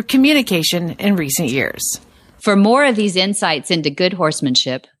through communication in recent years. For more of these insights into good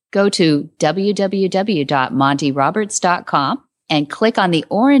horsemanship, go to www.montyroberts.com and click on the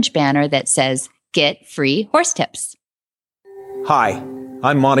orange banner that says Get Free Horse Tips. Hi,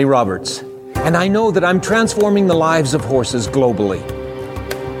 I'm Monty Roberts, and I know that I'm transforming the lives of horses globally.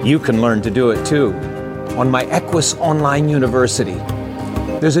 You can learn to do it too on my Equus Online University.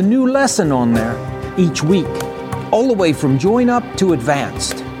 There's a new lesson on there each week, all the way from join up to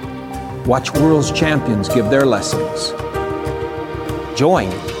advanced. Watch world's champions give their lessons. Join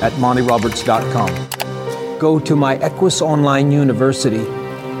at MontyRoberts.com. Go to my Equus Online University.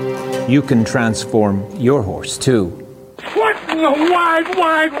 You can transform your horse too. What in the wide,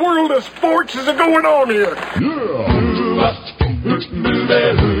 wide world of sports is going on here?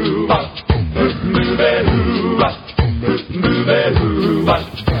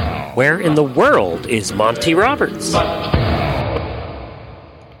 Where in the world is Monty Roberts?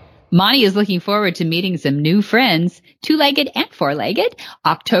 Monty is looking forward to meeting some new friends, two-legged and four-legged.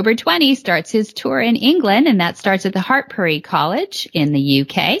 October 20 starts his tour in England, and that starts at the Hartpury College in the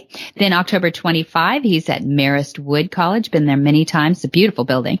UK. Then October 25, he's at Marist Wood College. Been there many times. It's a beautiful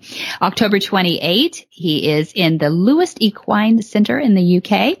building. October 28, he is in the Lewis Equine Center in the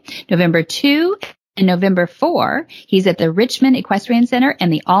UK. November 2 and November 4, he's at the Richmond Equestrian Center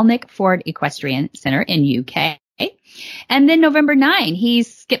and the Alnwick Ford Equestrian Center in UK. And then November 9, he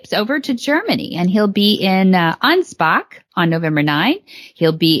skips over to Germany, and he'll be in Ansbach on November 9.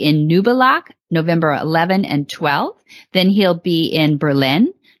 He'll be in Nubelach November 11 and 12. Then he'll be in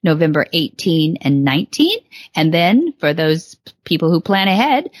Berlin November 18 and 19. And then for those people who plan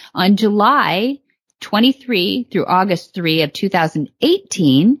ahead, on July 23 through August 3 of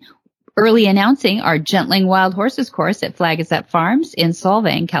 2018, early announcing our Gentling Wild Horses course at Flag Is Up Farms in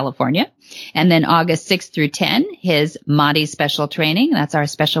Solvang, California. And then August 6th through 10, his Monty special training. That's our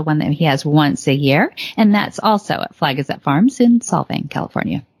special one that he has once a year. And that's also at Flag Is Up Farms in Solvang,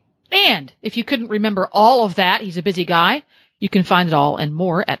 California. And if you couldn't remember all of that, he's a busy guy. You can find it all and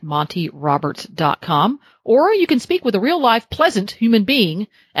more at montyroberts.com. Or you can speak with a real life pleasant human being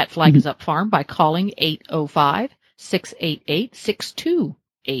at Flag Is Up Farm by calling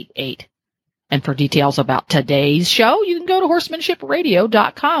 805-688-6288. And for details about today's show, you can go to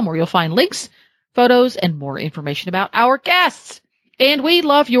horsemanshipradio.com, where you'll find links, photos, and more information about our guests. And we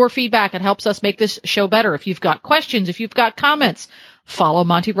love your feedback. It helps us make this show better. If you've got questions, if you've got comments, follow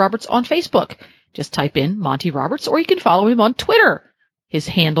Monty Roberts on Facebook. Just type in Monty Roberts, or you can follow him on Twitter. His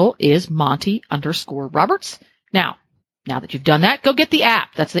handle is Monty_Roberts. Now that you've done that, go get the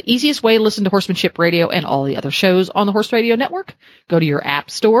app. That's the easiest way to listen to Horsemanship Radio and all the other shows on the Horse Radio Network. Go to your app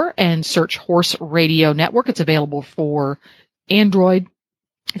store and search Horse Radio Network. It's available for Android,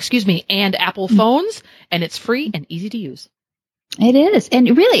 and Apple phones, and it's free and easy to use. It is.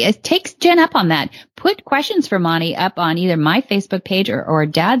 And really, it takes Jen up on that. Put questions for Monty up on either my Facebook page or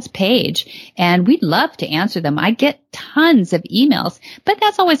Dad's page, and we'd love to answer them. I get tons of emails, but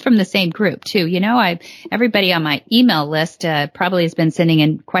that's always from the same group too. You know, everybody on my email list probably has been sending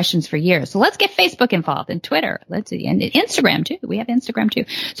in questions for years. So let's get Facebook involved and Twitter. And Instagram too. We have Instagram too.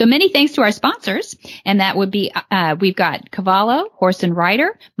 So many thanks to our sponsors, and that would be we've got Cavallo, Horse and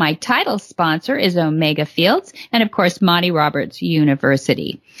Rider. My title sponsor is Omega Fields, and of course Monty Roberts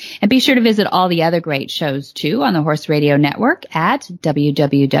University. And be sure to visit all the other great shows too on the Horse Radio Network at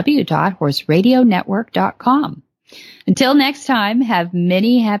www.horseradionetwork.com. Until next time, have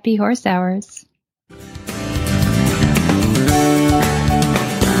many happy horse hours.